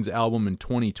Suicide Machines album in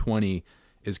 2020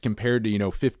 is compared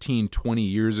to 15, 20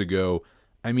 years ago.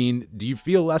 I mean, do you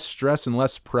feel less stress and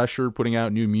less pressure putting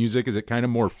out new music? Is it kind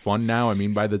of more fun now? I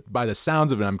mean, by the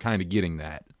sounds of it, I'm kind of getting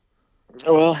that.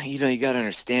 Well, you got to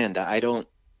understand,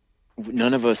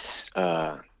 none of us,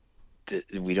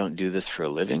 we don't do this for a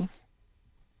living.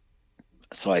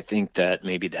 So I think that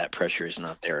maybe that pressure is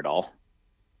not there at all.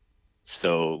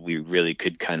 So we really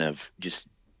could kind of just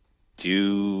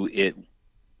do it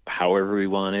however we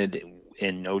wanted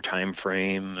in no time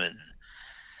frame. And,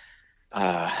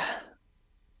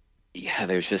 yeah,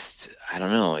 there's just, I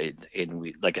don't know.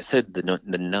 We, like I said, the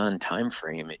non time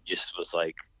frame, it just was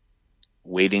like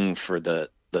waiting for the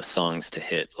songs to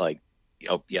hit. Like,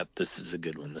 oh, yep, this is a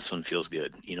good one. This one feels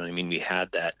good. You know what I mean? We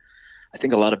had that. I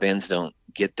think a lot of bands don't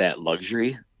get that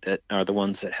luxury, that are the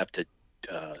ones that have to,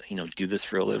 do this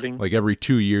for a living. Like every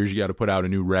 2 years, you got to put out a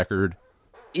new record.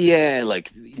 Yeah,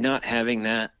 like not having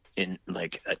that in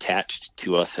like attached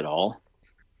to us at all.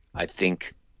 I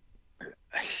think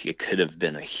it could have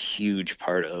been a huge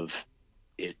part of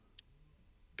it.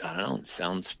 I don't know.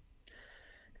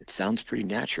 It sounds pretty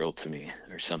natural to me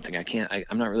or something.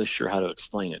 I'm not really sure how to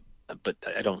explain it, but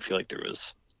I don't feel like there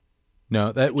was.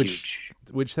 No, which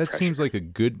that pressure. seems like a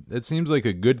good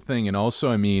thing. And also,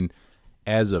 I mean,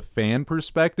 as a fan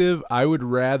perspective, I would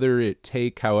rather it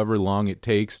take however long it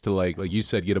takes to like you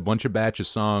said, get a bunch of batch of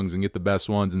songs and get the best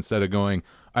ones instead of going,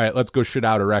 all right, let's go shit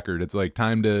out a record. It's like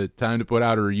time to put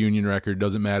out a reunion record.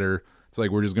 Doesn't matter. It's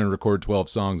like we're just going to record 12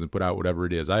 songs and put out whatever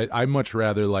it is. I much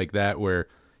rather like that where,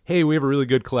 hey, we have a really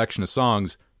good collection of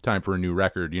songs. Time for a new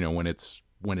record. When it's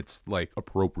like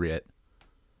appropriate.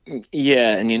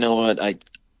 Yeah, and you know what?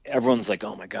 Everyone's like,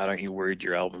 "Oh my God, aren't you worried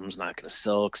your album's not going to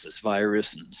sell because this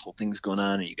virus and this whole thing's going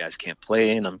on and you guys can't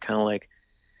play?" And I'm kind of like,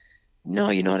 "No,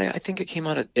 you know what? I think it came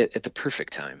out at the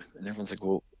perfect time." And everyone's like,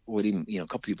 "Well, what do you?" A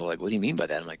couple people are like, "What do you mean by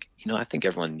that?" I'm like, I think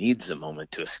everyone needs a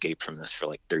moment to escape from this for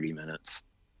like 30 minutes,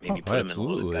 maybe put them in a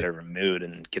little bit better mood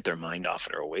and get their mind off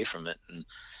it or away from it. And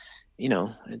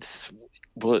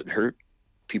will it hurt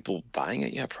people buying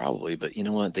it? Yeah, probably. But you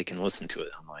know what? They can listen to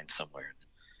it online somewhere.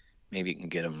 Maybe you can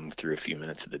get them through a few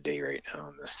minutes of the day right now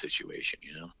in this situation,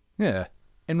 Yeah.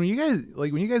 And when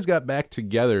you guys got back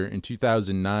together in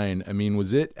 2009, I mean,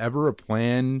 was it ever a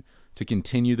plan to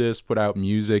continue this, put out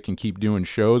music and keep doing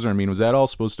shows? Or, I mean, was that all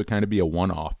supposed to kind of be a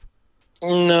one-off?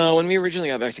 No, when we originally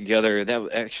got back together,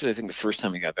 I think the first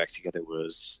time we got back together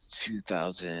was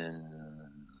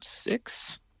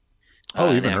 2006.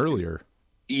 Oh, even earlier.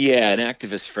 Yeah, an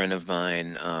activist friend of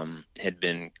mine had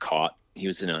been caught. He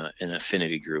was in an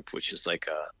affinity group, which is like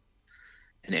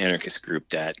an anarchist group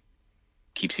that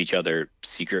keeps each other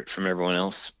secret from everyone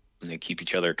else, and they keep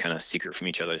each other kind of secret from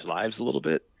each other's lives a little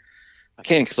bit. I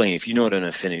can't explain. If you know what an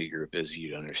affinity group is,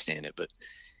 you'd understand it. But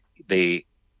the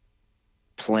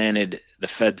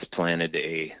feds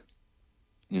planted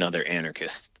another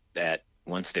anarchist that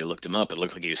once they looked him up, it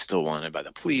looked like he was still wanted by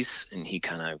the police, and he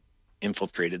kind of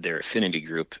infiltrated their affinity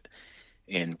group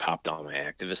and popped all my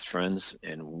activist friends,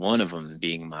 and one of them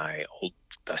being my old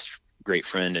best great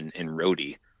friend and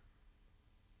roadie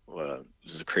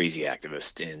was a crazy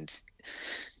activist. And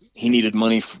he needed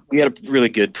money. We had a really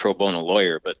good pro bono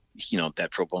lawyer, but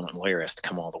that pro bono lawyer has to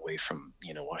come all the way from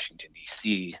Washington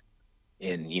D.C.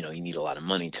 and you need a lot of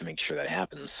money to make sure that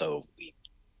happens. So we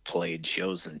played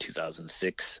shows in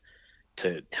 2006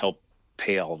 to help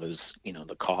pay all of his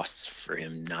the costs for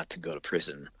him not to go to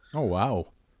prison. Oh wow.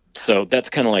 So that's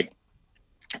kind of like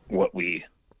what we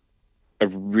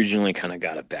originally kind of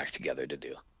got it back together to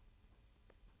do.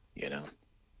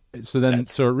 So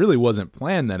it really wasn't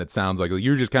planned then, it sounds like.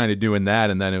 You were just kind of doing that,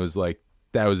 and then it was like,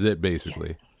 that was it,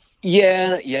 basically.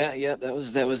 Yeah, that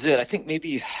was it. I think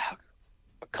maybe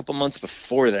a couple months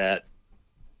before that,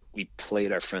 we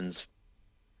played our friend's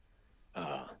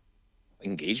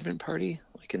engagement party,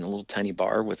 like in a little tiny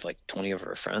bar with like 20 of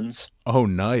our friends. Oh,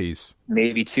 nice.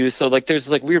 Maybe two. So like there's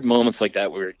like weird moments like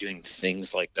that where we're doing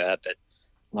things like that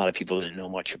a lot of people didn't know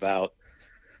much about.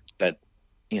 But,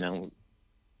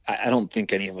 I don't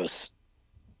think any of us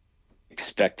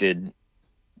expected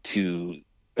to.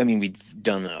 I mean, we've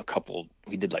done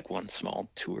we did like one small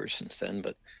tour since then,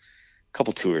 but a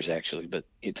couple tours actually, but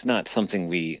it's not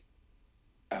something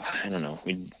I don't know.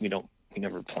 We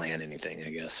never plan anything, I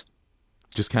guess.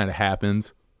 Just kind of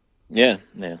happens. Yeah.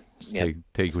 Just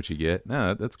take what you get.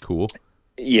 No, that's cool.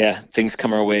 Yeah. Things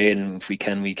come our way, and if we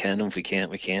can, we can. And if we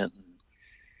can't, we can't.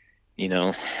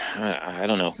 I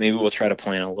don't know. Maybe we'll try to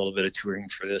plan a little bit of touring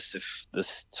for this if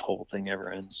this whole thing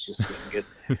ever ends, just so we can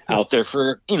get out there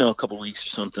for, a couple weeks or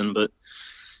something. But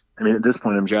I mean, at this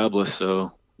point I'm jobless, so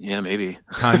yeah, maybe.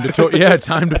 Time to tour. Yeah,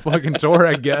 time to fucking tour,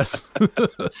 I guess.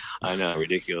 I know,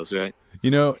 ridiculous, right?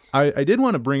 I did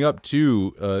want to bring up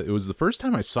too, it was the first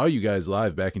time I saw you guys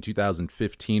live back in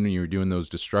 2015 when you were doing those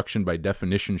Destruction by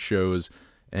Definition shows.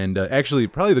 And actually,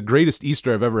 probably the greatest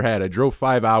Easter I've ever had. I drove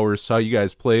 5 hours, saw you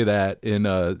guys play that in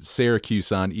Syracuse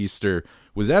on Easter.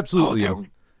 Was absolutely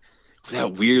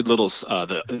that weird little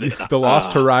the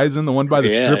Lost Horizon, the one by the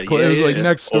strip club. It was like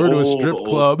next door to a strip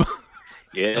club.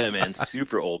 Yeah, man,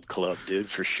 super old club, dude,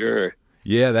 for sure.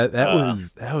 Yeah,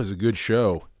 that was a good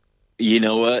show. You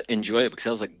know what? Enjoy it, because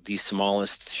that was like the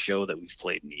smallest show that we've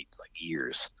played in like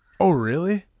years. Oh,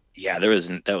 really? Yeah, that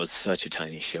was such a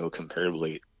tiny show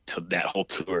comparatively to that whole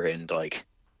tour and like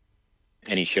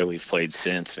any show we've played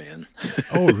since, man.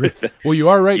 Oh, really? Well, you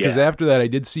are right, because after that I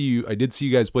did see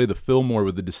you guys play the Fillmore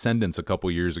with the Descendants a couple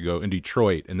years ago in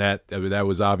Detroit, and that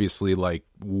was obviously like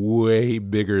way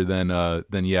bigger than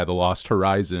the Lost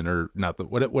Horizon, or not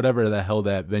whatever the hell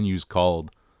that venue's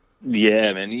called.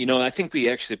 Yeah, man. I think we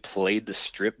actually played the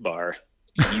Strip Bar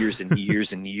years and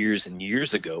years and years and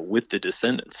years ago with the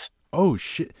Descendants. Oh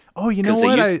shit! Oh, you know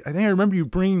what? I think I remember you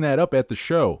bringing that up at the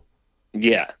show.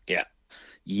 Yeah.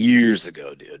 Years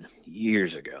ago, dude.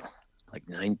 Years ago, like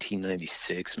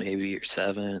 1996, maybe, or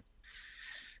 7.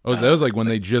 Oh, so that was like when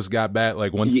they just got back.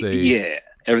 Like once they. Yeah,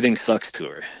 Everything Sucks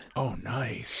tour. Oh,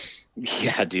 nice.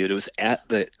 Yeah, dude. It was at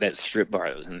that strip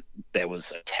bar that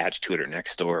was attached to it or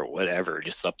next door or whatever,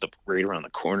 just right around the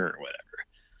corner or whatever.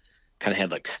 Kind of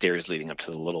had like stairs leading up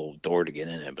to the little door to get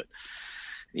in it, but.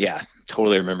 Yeah,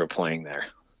 totally remember playing there.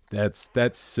 That's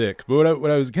sick. But what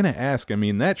I was going to ask, I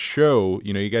mean, that show,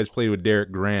 you guys played with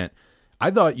Derek Grant.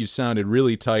 I thought you sounded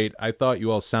really tight. I thought you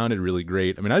all sounded really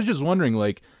great. I mean, I was just wondering,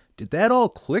 like, did that all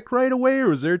click right away,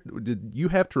 or did you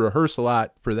have to rehearse a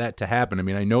lot for that to happen? I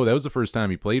mean, I know that was the first time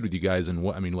he played with you guys in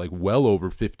well over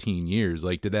 15 years.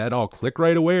 Like, did that all click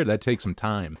right away, or did that take some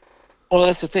time? Well,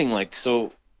 that's the thing. Like,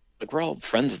 we're all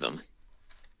friends with them.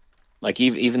 Like,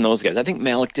 even those guys. I think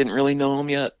Malik didn't really know him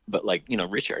yet, but, like,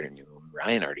 Rich already knew him.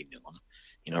 Ryan already knew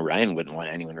him. Ryan wouldn't want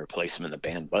anyone to replace him in the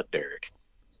band but Derek.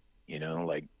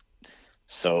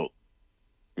 So,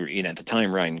 at the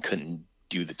time, Ryan couldn't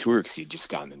do the tour because he'd just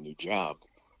gotten a new job.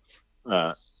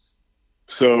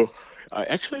 So,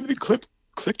 actually, we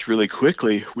clicked really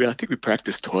quickly. I think we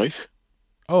practiced twice.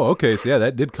 Oh, okay. So, yeah,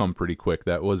 that did come pretty quick.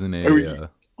 That wasn't a...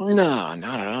 No,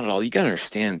 not at all. You got to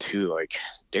understand, too, like,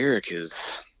 Derek is...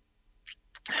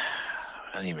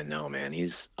 I don't even know, man.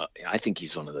 I think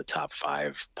he's one of the top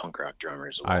 5 punk rock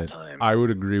drummers of all time. I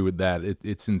would agree with that.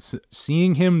 It's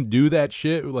seeing him do that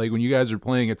shit. Like when you guys are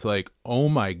playing, it's like, oh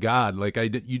my god! Like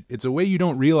it's a way you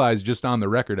don't realize just on the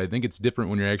record. I think it's different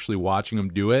when you're actually watching him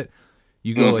do it.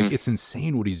 You go like, it's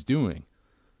insane what he's doing.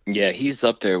 Yeah, he's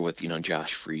up there with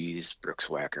Josh Freese, Brooks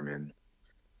Wackerman.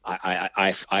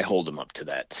 I hold him up to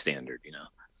that standard,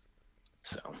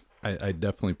 So I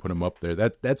definitely put him up there.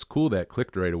 That's cool. That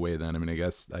clicked right away. Then I mean, I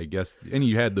guess, and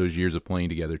you had those years of playing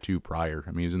together too prior. I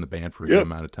mean, he was in the band for a good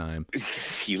amount of time.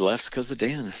 He left because of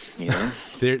Dan.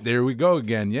 There we go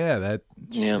again. Yeah,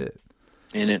 shit.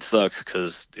 And it sucks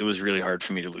because it was really hard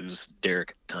for me to lose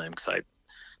Derek at the time because I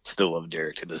still love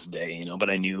Derek to this day.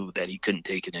 But I knew that he couldn't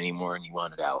take it anymore and he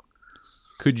wanted out.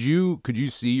 Could you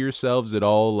see yourselves at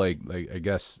all? Like I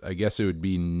guess it would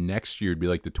be next year. It'd be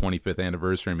like the 25th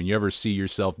anniversary. I mean, you ever see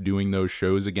yourself doing those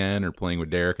shows again or playing with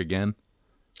Derek again?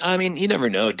 I mean, you never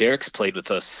know. Derek's played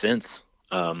with us since.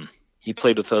 He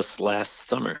played with us last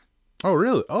summer. Oh,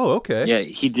 really? Oh, okay. Yeah,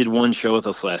 he did one show with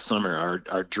us last summer.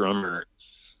 Our drummer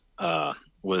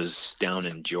was down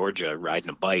in Georgia riding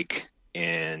a bike,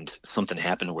 and something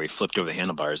happened where he flipped over the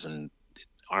handlebars and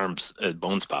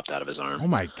bones popped out of his arm. Oh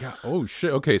my god! Oh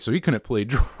shit! Okay, so he couldn't play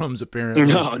drums apparently.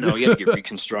 No, he had to get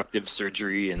reconstructive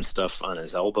surgery and stuff on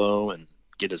his elbow and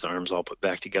get his arms all put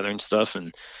back together and stuff.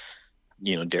 And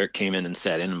Derek came in and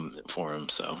sat in for him.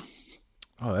 So,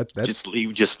 that's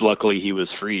just luckily he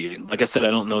was free. Like I said, I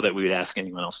don't know that we would ask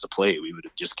anyone else to play it. We would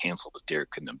have just canceled if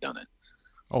Derek couldn't have done it.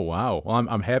 Oh wow! Well,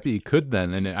 I'm happy he could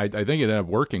then, and I think it ended up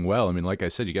working well. I mean, like I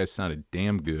said, you guys sounded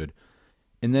damn good.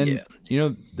 And then,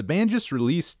 the band just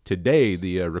released today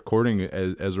the recording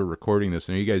as we're recording this.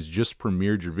 I know you guys just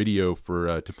premiered your video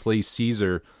for To Play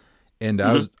Caesar, and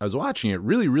I was watching it.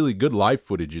 Really, really good live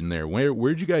footage in there.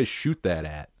 Where'd you guys shoot that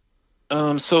at?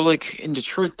 So like in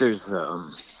Detroit, there's a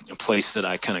place that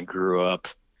I kind of grew up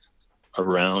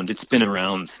around. It's been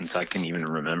around since I can even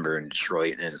remember in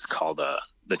Detroit, and it's called the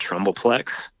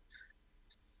Trumbleplex.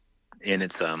 And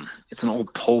it's an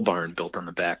old pole barn built on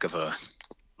the back of a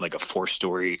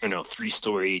 3-story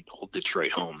old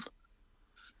Detroit home,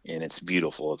 and it's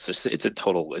beautiful. It's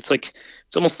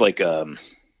almost like I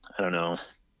don't know,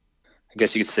 I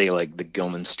guess you could say like the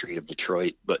Gilman Street of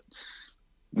Detroit. But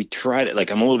we tried it. Like,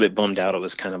 I'm a little bit bummed out it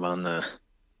was kind of on the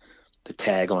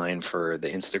tagline for the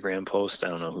Instagram post. I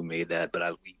don't know who made that, but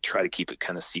we try to keep it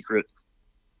kind of secret.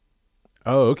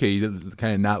 Oh, okay. You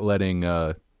kind of not letting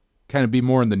kind of be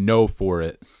more in the know for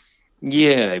it.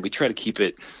 Yeah, we try to keep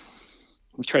that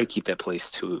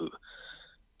place to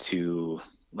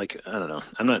like, I don't know.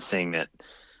 I'm not saying that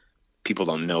people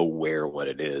don't know what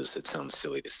it is. It sounds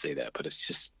silly to say that, but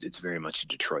it's very much a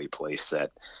Detroit place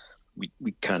that we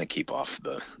kind of keep off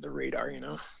the radar,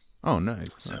 Oh,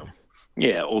 nice. So, nice.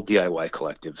 Yeah, old DIY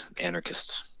collective,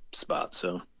 anarchist spot.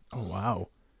 So. Oh, wow.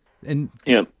 And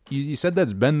yeah, you said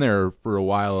that's been there for a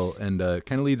while, and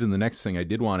kind of leads in the next thing I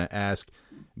did want to ask.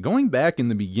 Going back in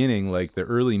the beginning, like the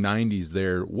early 90s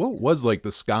there, what was like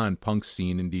the ska and punk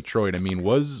scene in Detroit? I mean,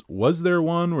 was there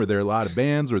one? Were there a lot of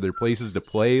bands? Were there places to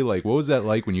play? Like, what was that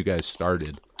like when you guys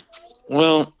started?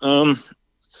 Well, when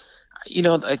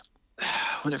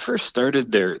it first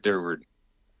started, there were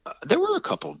a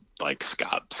couple like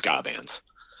ska bands.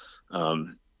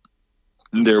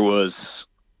 There was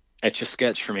Etch a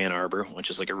Sketch from Ann Arbor,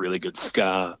 which is like a really good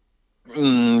ska,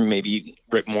 maybe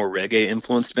more reggae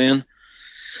influenced band.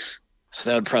 So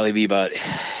that would probably be about,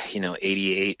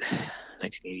 1988,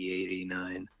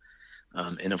 89.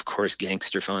 And of course,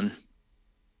 Gangster Fun,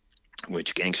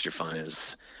 which Gangster Fun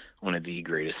is one of the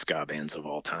greatest ska bands of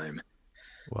all time.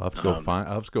 Well, I'll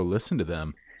have to go listen to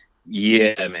them.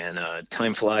 Yeah, man.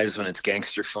 Time Flies When It's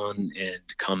Gangster Fun and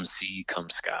Come See, Come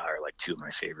Ska are like two of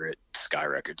my favorite ska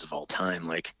records of all time.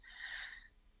 Like,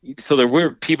 so there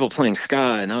were people playing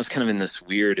ska, and I was kind of in this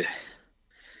weird,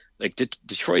 like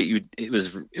Detroit. It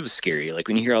was scary. Like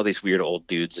when you hear all these weird old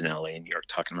dudes in LA and New York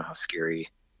talking about how scary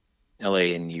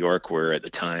LA and New York were at the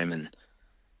time and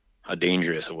how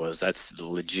dangerous it was. That's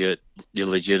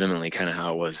legitimately kind of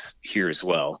how it was here as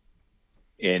well.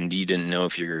 And you didn't know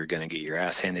if you were going to get your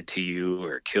ass handed to you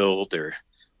or killed, or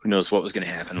who knows what was going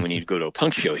to happen when you'd go to a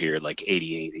punk show here, like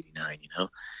 88, 89,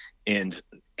 And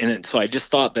so I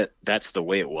just thought that that's the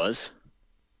way it was.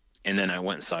 And then I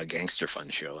went and saw a Gangster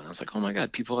Fun show, and I was like, oh my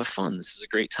God, people have fun. This is a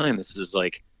great time. This is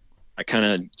like, I kind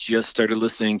of just started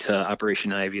listening to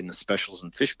Operation Ivy and the Specials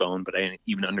and Fishbone, but I didn't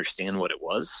even understand what it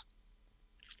was.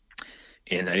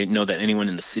 And I didn't know that anyone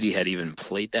in the city had even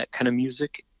played that kind of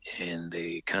music. And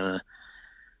they kind of,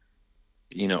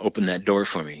 opened that door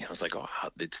for me. I was like, oh,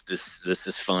 this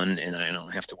is fun, and I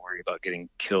don't have to worry about getting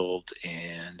killed.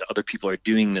 And other people are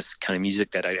doing this kind of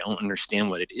music that I don't understand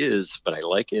what it is, but I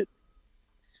like it.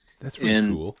 That's really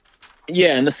cool.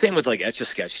 Yeah, and the same with like Etch a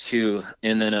Sketch too.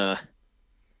 And then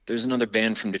there's another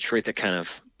band from Detroit that kind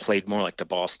of played more like the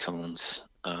Boss Tones.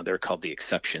 They're called The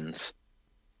Exceptions.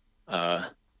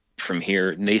 From here,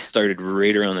 and they started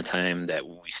right around the time that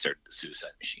we started the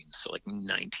Suicide Machines, so like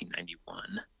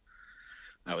 1991.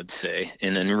 I would say.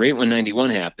 And then right when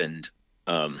 91 happened,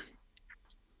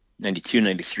 92,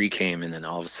 93 came, and then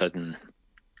all of a sudden,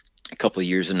 a couple of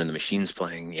years into the Machines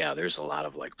playing, yeah, there's a lot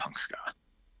of like punk ska.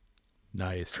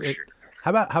 Nice. For sure. How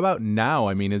about now?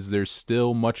 I mean, is there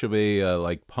still much of a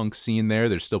like punk scene there?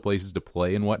 There's still places to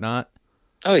play and whatnot?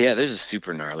 Oh yeah, there's a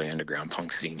super gnarly underground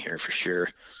punk scene here for sure.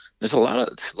 There's a lot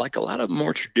of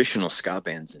more traditional ska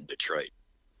bands in Detroit.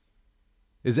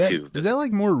 Is that too. is that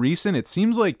like more recent? It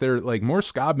seems like they're like more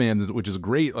ska bands, which is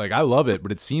great. Like I love it,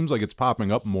 but it seems like it's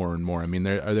popping up more and more. I mean,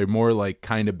 are there more like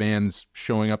kind of bands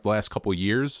showing up the last couple of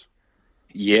years?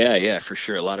 Yeah, for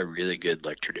sure. A lot of really good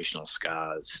like traditional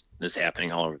ska is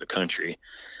happening all over the country.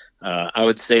 I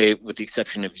would say, with the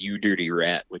exception of You Dirty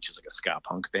Rat, which is like a ska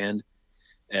punk band,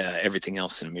 everything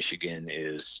else in Michigan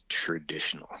is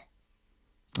traditional.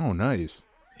 Oh, nice.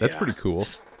 That's Yeah. pretty cool.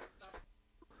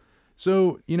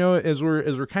 So, you know, as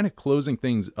we're kind of closing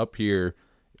things up here,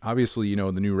 obviously, you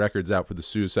know, the new record's out for the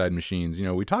Suicide Machines. You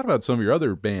know, we talked about some of your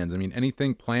other bands. I mean,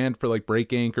 anything planned for like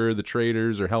Break Anchor, The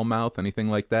Traders, or Hellmouth, anything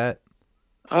like that?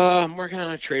 I'm working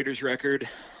on a Traders record.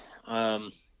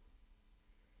 Hellmouth,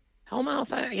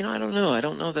 I don't know. I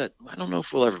don't know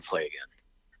if we'll ever play again.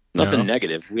 Nothing No?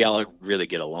 negative. We all really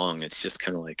get along. It's just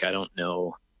kind of like, I don't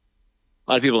know.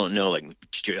 A lot of people don't know, like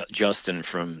Justin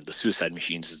from the Suicide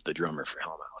Machines is the drummer for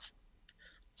Hellmouth.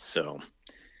 So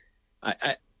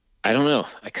I don't know.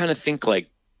 I kind of think like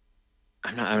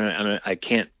I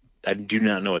do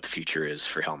not know what the future is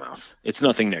for Hellmouth. It's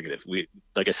nothing negative.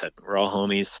 Like I said, we're all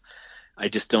homies. I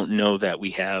just don't know that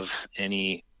we have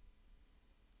any.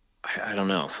 I don't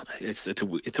know. It's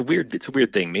a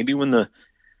weird thing. Maybe when the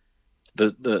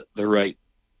right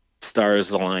stars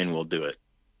align, we'll do it.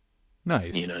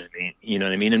 Nice. You know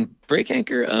what I mean? And Break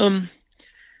Anchor,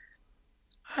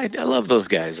 I love those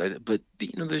guys. But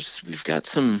we've got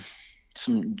some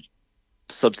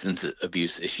substance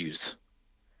abuse issues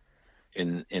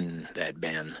in that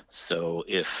band. So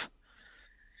if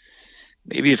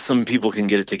some people can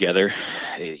get it together,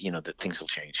 that things will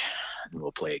change and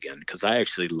we'll play again. Because I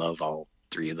actually love all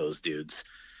three of those dudes,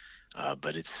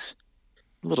 but it's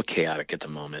a little chaotic at the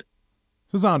moment.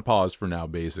 So it's on pause for now,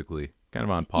 basically. Kind of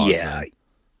on pause. Yeah, then.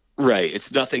 right.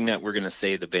 It's nothing that we're gonna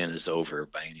say the band is over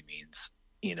by any means.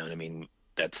 You know what I mean?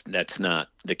 That's not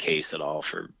the case at all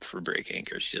for Break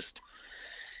Anchor. It's just,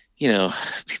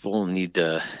 people need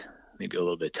maybe a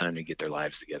little bit of time to get their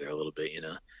lives together a little bit.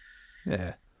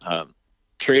 Yeah.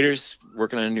 Traders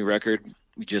working on a new record.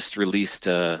 We just released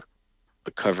a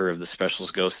cover of the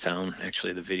Specials Ghost Town.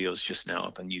 Actually, the video is just now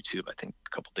up on YouTube, I think a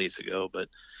couple days ago. But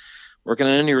working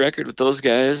on a new record with those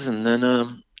guys, and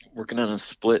then working on a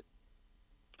split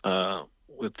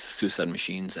with Suicide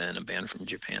Machines and a band from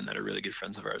Japan that are really good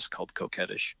friends of ours called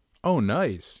Coquettish. Oh,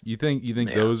 nice. You think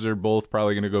Yeah. those are both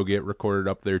probably going to go get recorded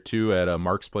up there too at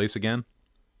Mark's place again?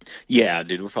 Yeah,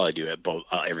 dude, we'll probably do it both,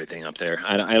 everything up there.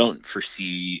 I don't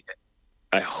foresee.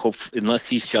 I hope, unless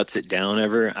he shuts it down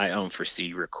ever, I don't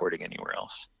foresee recording anywhere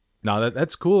else. No,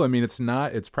 that's cool. I mean,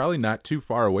 it's probably not too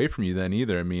far away from you then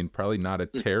either. I mean, probably not a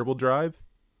terrible drive.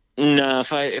 No,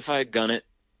 if I gun it,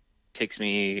 takes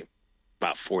me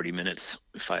about 40 minutes.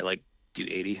 If I like do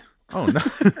 80. Oh no.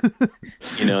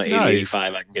 80, Nice.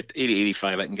 85, I can get 80,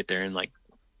 85. I can get there in like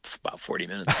about 40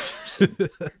 minutes. So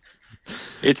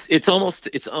it's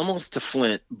almost to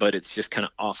Flint, but it's just kind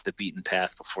of off the beaten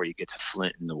path before you get to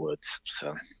Flint in the woods.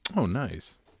 So. Oh,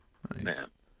 nice. Yeah.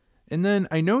 And then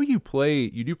I know you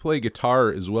do play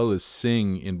guitar as well as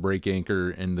sing in Break Anchor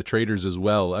and the Traders as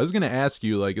well. I was going to ask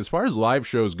you, like, as far as live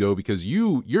shows go, because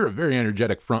you're a very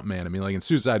energetic frontman. I mean, like in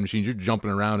Suicide Machines, you're jumping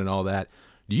around and all that.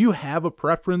 Do you have a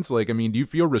preference? Like, I mean, do you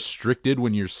feel restricted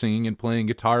when you're singing and playing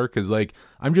guitar? Because, like,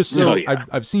 I'm just so,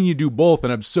 I've seen you do both,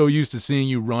 and I'm so used to seeing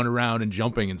you run around and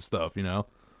jumping and stuff,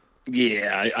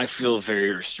 Yeah, I feel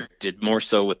very restricted, more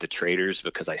so with the Traders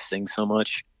because I sing so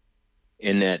much.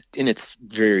 And it's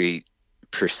very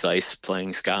precise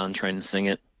playing ska and trying to sing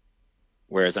it.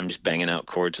 Whereas I'm just banging out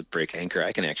chords with Break Anchor.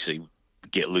 I can actually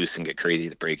get loose and get crazy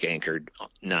with Break Anchor,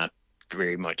 not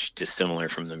very much dissimilar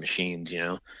from the Machines,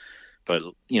 But,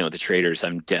 the Traders,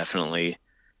 I'm definitely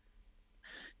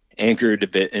anchored a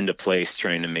bit into place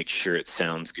trying to make sure it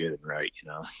sounds good and right,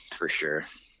 for sure.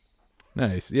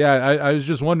 Nice. Yeah, I was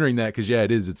just wondering that because, yeah,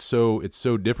 it is. It's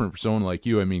so different for someone like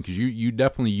you. I mean, because you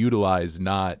definitely utilize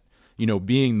not,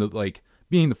 being the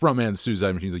frontman of the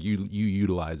Suicide Machines, like you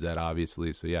utilize that,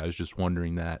 obviously. So, yeah, I was just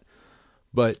wondering that.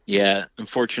 But yeah,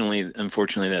 unfortunately,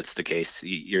 that's the case.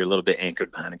 You're a little bit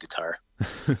anchored behind a guitar.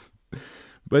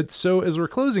 But so as we're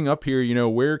closing up here,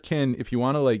 where can, if you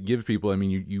want to like give people, I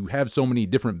mean, you have so many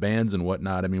different bands and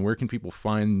whatnot. I mean, where can people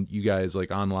find you guys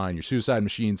like online, your Suicide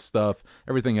Machine stuff,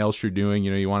 everything else you're doing?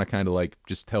 You want to kind of like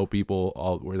just tell people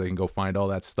all where they can go find all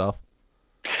that stuff.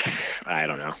 I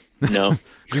don't know. No,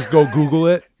 just go Google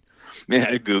it.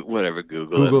 Yeah, Google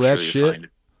Google that shit.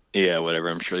 Yeah, whatever.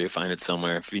 I'm sure you'll find it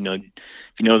somewhere. If you know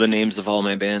the names of all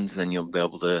my bands, then you'll be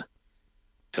able to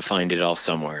find it all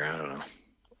somewhere. I don't know.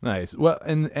 Nice. Well,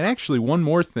 and actually one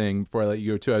more thing before I let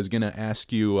you go too, I was going to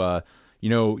ask you,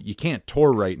 you can't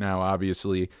tour right now,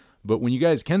 obviously, But when you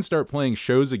guys can start playing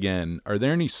shows again, are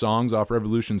there any songs off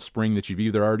Revolution Spring that you've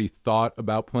either already thought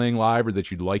about playing live or that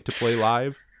you'd like to play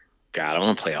live? God, I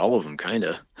want to play all of them, kind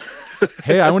of.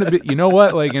 Hey, I want to be, you know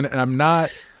what? Like, and I'm not,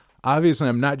 obviously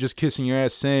I'm not just kissing your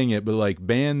ass saying it, but like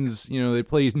bands, you know, they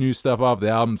play new stuff off the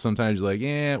album. Sometimes you're like,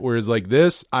 eh, whereas like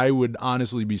this, I would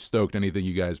honestly be stoked anything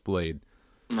you guys played.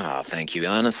 Oh, thank you.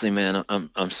 Honestly, man,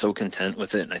 I'm so content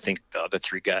with it. And I think the other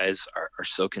three guys are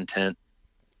so content.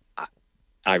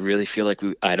 I really feel like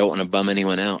I don't want to bum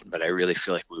anyone out, but I really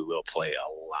feel like we will play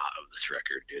a lot of this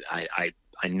record, dude.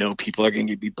 I know people are going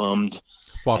to be bummed.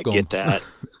 Fuck 'em. Get that.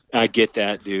 I get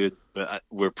that, dude. But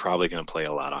we're probably going to play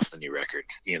a lot off the new record,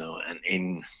 you know,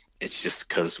 and it's just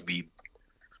because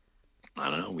I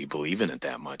don't know, we believe in it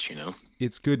that much, you know.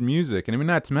 It's good music. And I mean,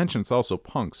 not to mention it's also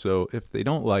punk. So if they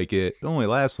don't like it, it only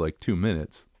lasts like 2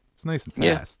 minutes. It's nice and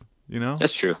fast, you know?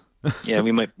 That's true. Yeah,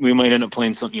 we might end up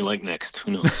playing something you like next.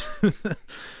 Who knows?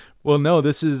 Well, no,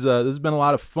 this has been a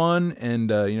lot of fun, and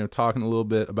you know, talking a little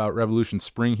bit about Revolution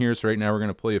Spring here. So right now we're going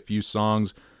to play a few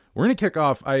songs. We're going to kick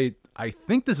off. I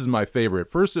think this is my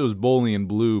favorite. First it was Bolian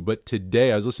Blue, but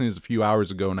today I was listening to this a few hours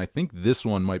ago, and I think this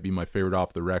one might be my favorite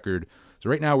off the record.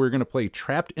 So right now we're going to play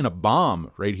Trapped in a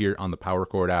Bomb right here on the Power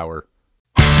Chord Hour.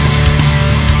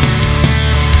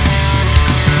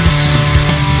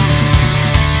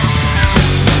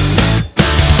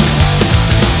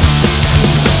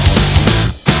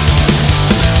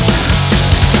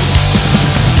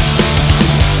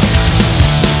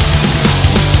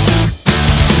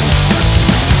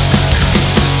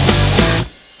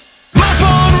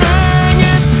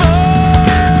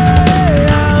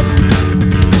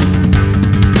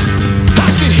 I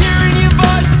could hear in your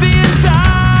voice the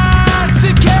entire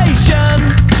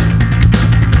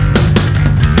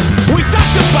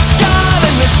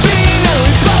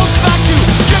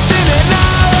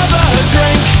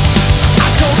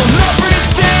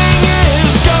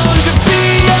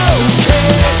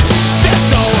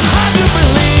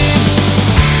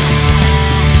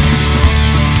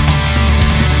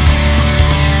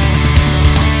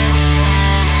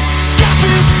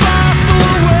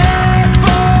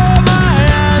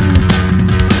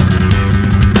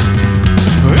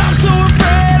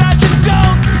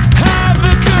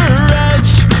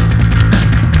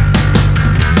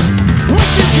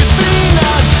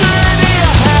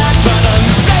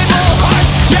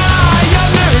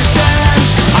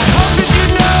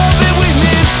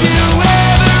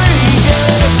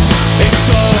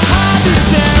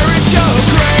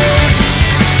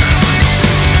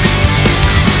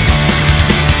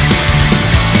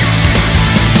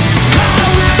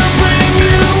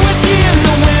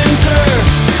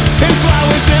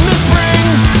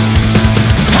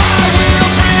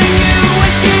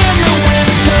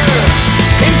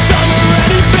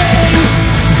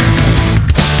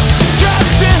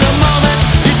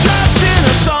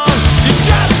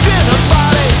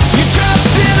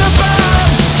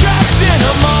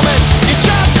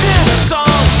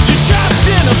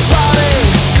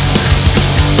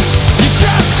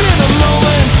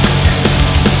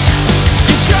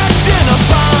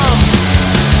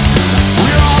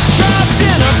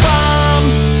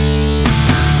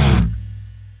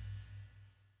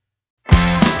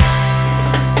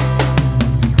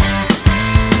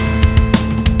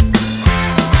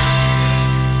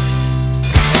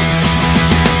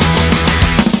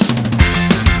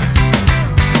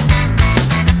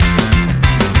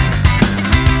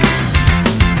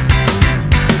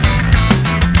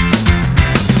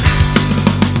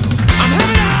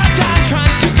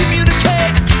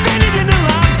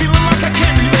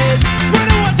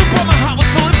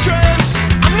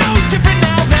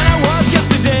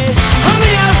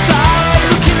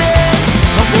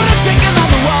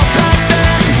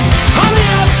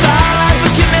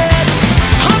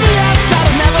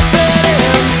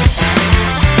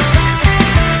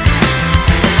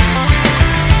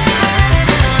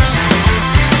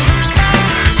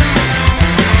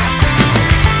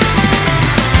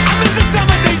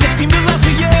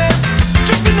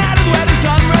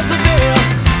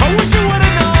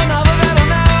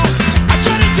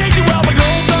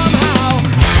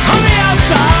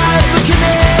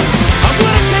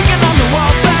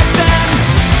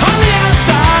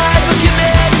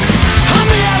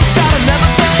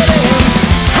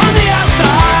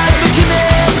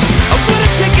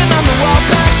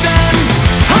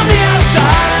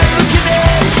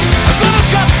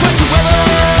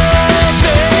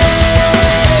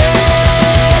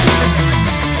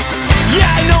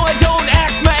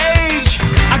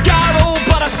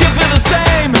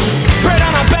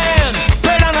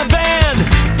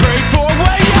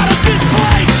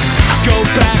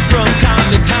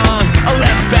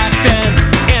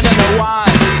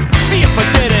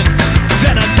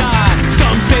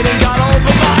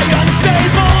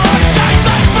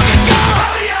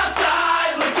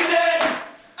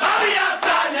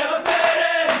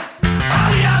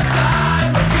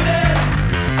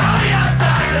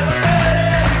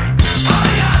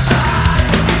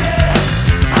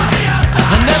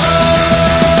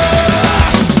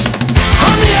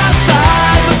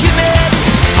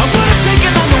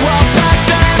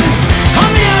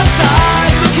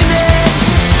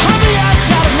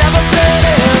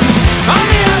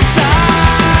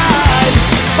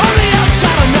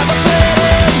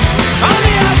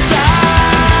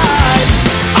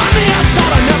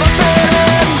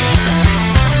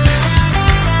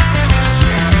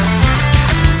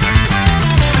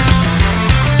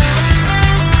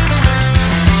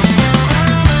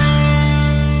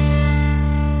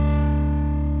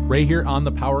Right here on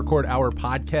the Power Chord Hour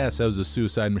podcast, that was the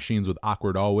Suicide Machines with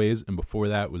Awkward Always, and before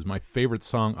that was my favorite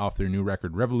song off their new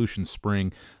record, Revolution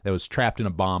Spring, that was Trapped in a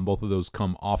Bomb. Both of those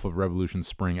come off of Revolution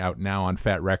Spring, out now on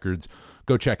Fat Records.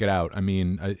 Go check it out. I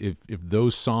mean, if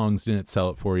those songs didn't sell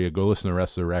it for you, go listen to the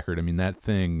rest of the record. I mean, that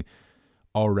thing,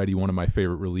 already one of my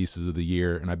favorite releases of the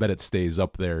year, and I bet it stays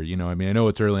up there. You know, I mean, I know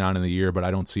it's early on in the year, but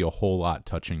I don't see a whole lot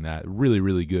touching that. Really,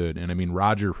 really good. And I mean,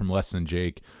 Roger from Less Than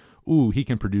Jake, ooh, he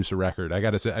can produce a record. I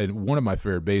gotta say, one of my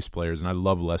favorite bass players, and I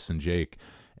love Less Than Jake,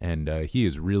 and he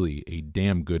is really a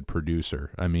damn good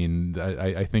producer. I mean,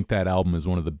 I think that album is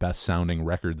one of the best sounding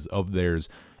records of theirs,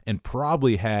 and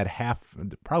probably had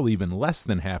probably even less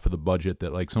than half of the budget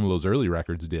that like some of those early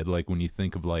records did. Like when you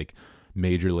think of like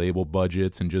major label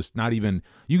budgets, and just not even,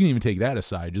 you can even take that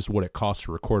aside, just what it costs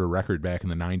to record a record back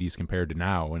in the 90s compared to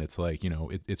now. And it's like, you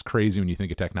know, it's crazy when you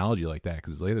think of technology like that,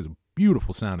 because it's like, there's a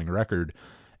beautiful sounding record,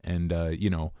 and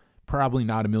you know, probably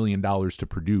not $1 million to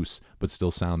produce, but still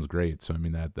sounds great. So I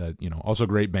mean, that you know, also a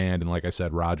great band, and like I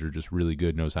said, Roger just really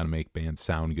good, knows how to make bands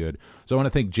sound good. So I want to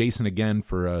thank Jason again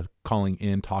for calling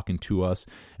in, talking to us,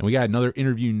 and we got another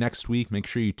interview next week. Make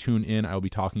sure you tune in. I'll be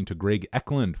talking to Greg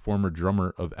Eklund, former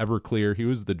drummer of Everclear. He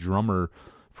was the drummer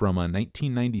from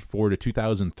 1994 to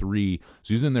 2003, so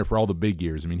he was in there for all the big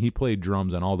years. I mean, he played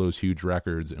drums on all those huge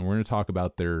records, and we're going to talk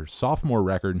about their sophomore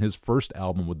record and his first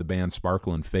album with the band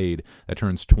Sparkle and Fade that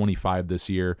turns 25 this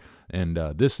year. And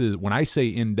this is, when I say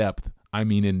in depth, I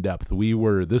mean in depth.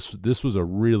 This was a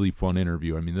really fun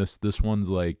interview. I mean, this one's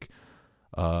like,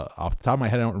 off the top of my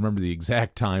head, I don't remember the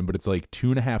exact time, but it's like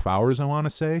 2.5 hours, I want to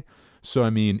say. So I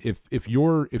mean, if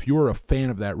you're a fan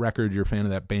of that record, you're a fan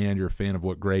of that band, you're a fan of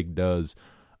what Greg does,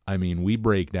 I mean, we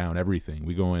break down everything.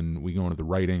 We go into the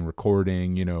writing,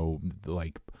 recording, you know,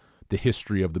 like the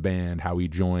history of the band, how he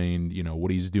joined, you know, what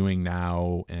he's doing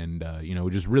now, and you know,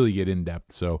 just really get in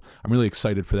depth. So I'm really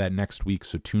excited for that next week.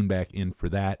 So tune back in for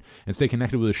that, and stay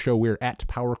connected with the show. We're at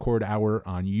Power Chord Hour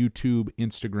on YouTube,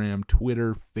 Instagram,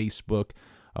 Twitter, Facebook.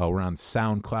 We're on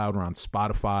SoundCloud, we're on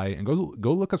Spotify, and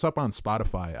go look us up on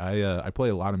Spotify. I play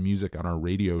a lot of music on our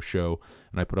radio show,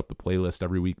 and I put up the playlist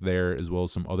every week there, as well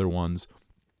as some other ones.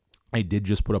 I did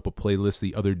just put up a playlist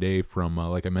the other day from,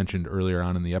 like I mentioned earlier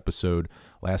on in the episode,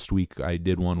 last week I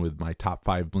did one with my top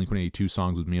 5 Blink-182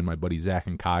 songs with me and my buddy Zach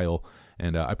and Kyle,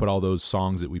 and I put all those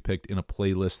songs that we picked in a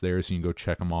playlist there, so you can go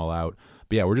check them all out.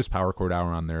 But yeah, we're just Power Chord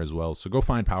Hour on there as well, so go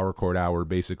find Power Chord Hour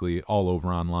basically all over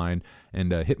online,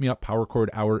 and hit me up,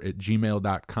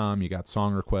 powerchordhour@gmail.com. You got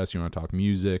song requests, you want to talk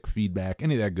music, feedback,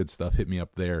 any of that good stuff, hit me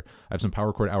up there. I have some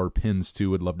Power Chord Hour pins too,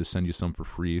 would love to send you some for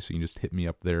free, so you can just hit me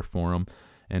up there for them.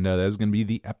 And that is going to be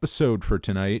the episode for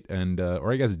tonight, and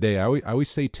or I guess day. I always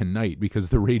say tonight because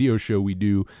the radio show we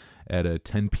do at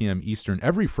 10 p.m. Eastern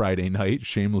every Friday night.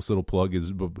 Shameless little plug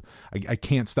is, I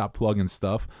can't stop plugging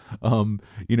stuff. You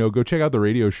know, go check out the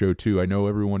radio show too. I know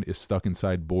everyone is stuck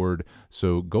inside bored,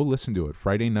 so go listen to it.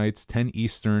 Friday nights, 10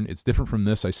 Eastern. It's different from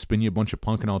this. I spin you a bunch of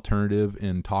punk and alternative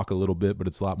and talk a little bit, but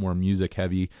it's a lot more music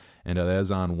heavy. And that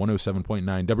is on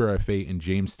 107.9 WRFA in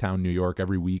Jamestown, New York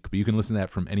every week. But you can listen to that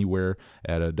from anywhere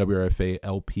at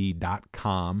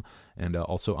WRFALP.com, and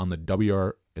also on the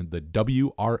WRFA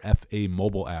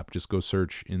mobile app. Just go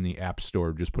search in the App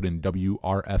Store. Just put in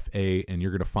WRFA, and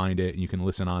you're going to find it, and you can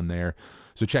listen on there.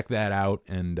 So check that out,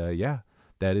 and yeah.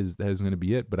 That is going to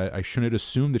be it. But I shouldn't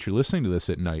assume that you're listening to this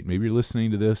at night. Maybe you're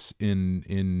listening to this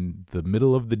in the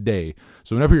middle of the day.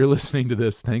 So whenever you're listening to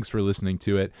this, thanks for listening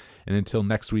to it. And until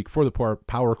next week for the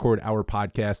Power Chord Hour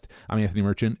podcast, I'm Anthony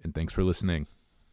Merchant, and thanks for listening.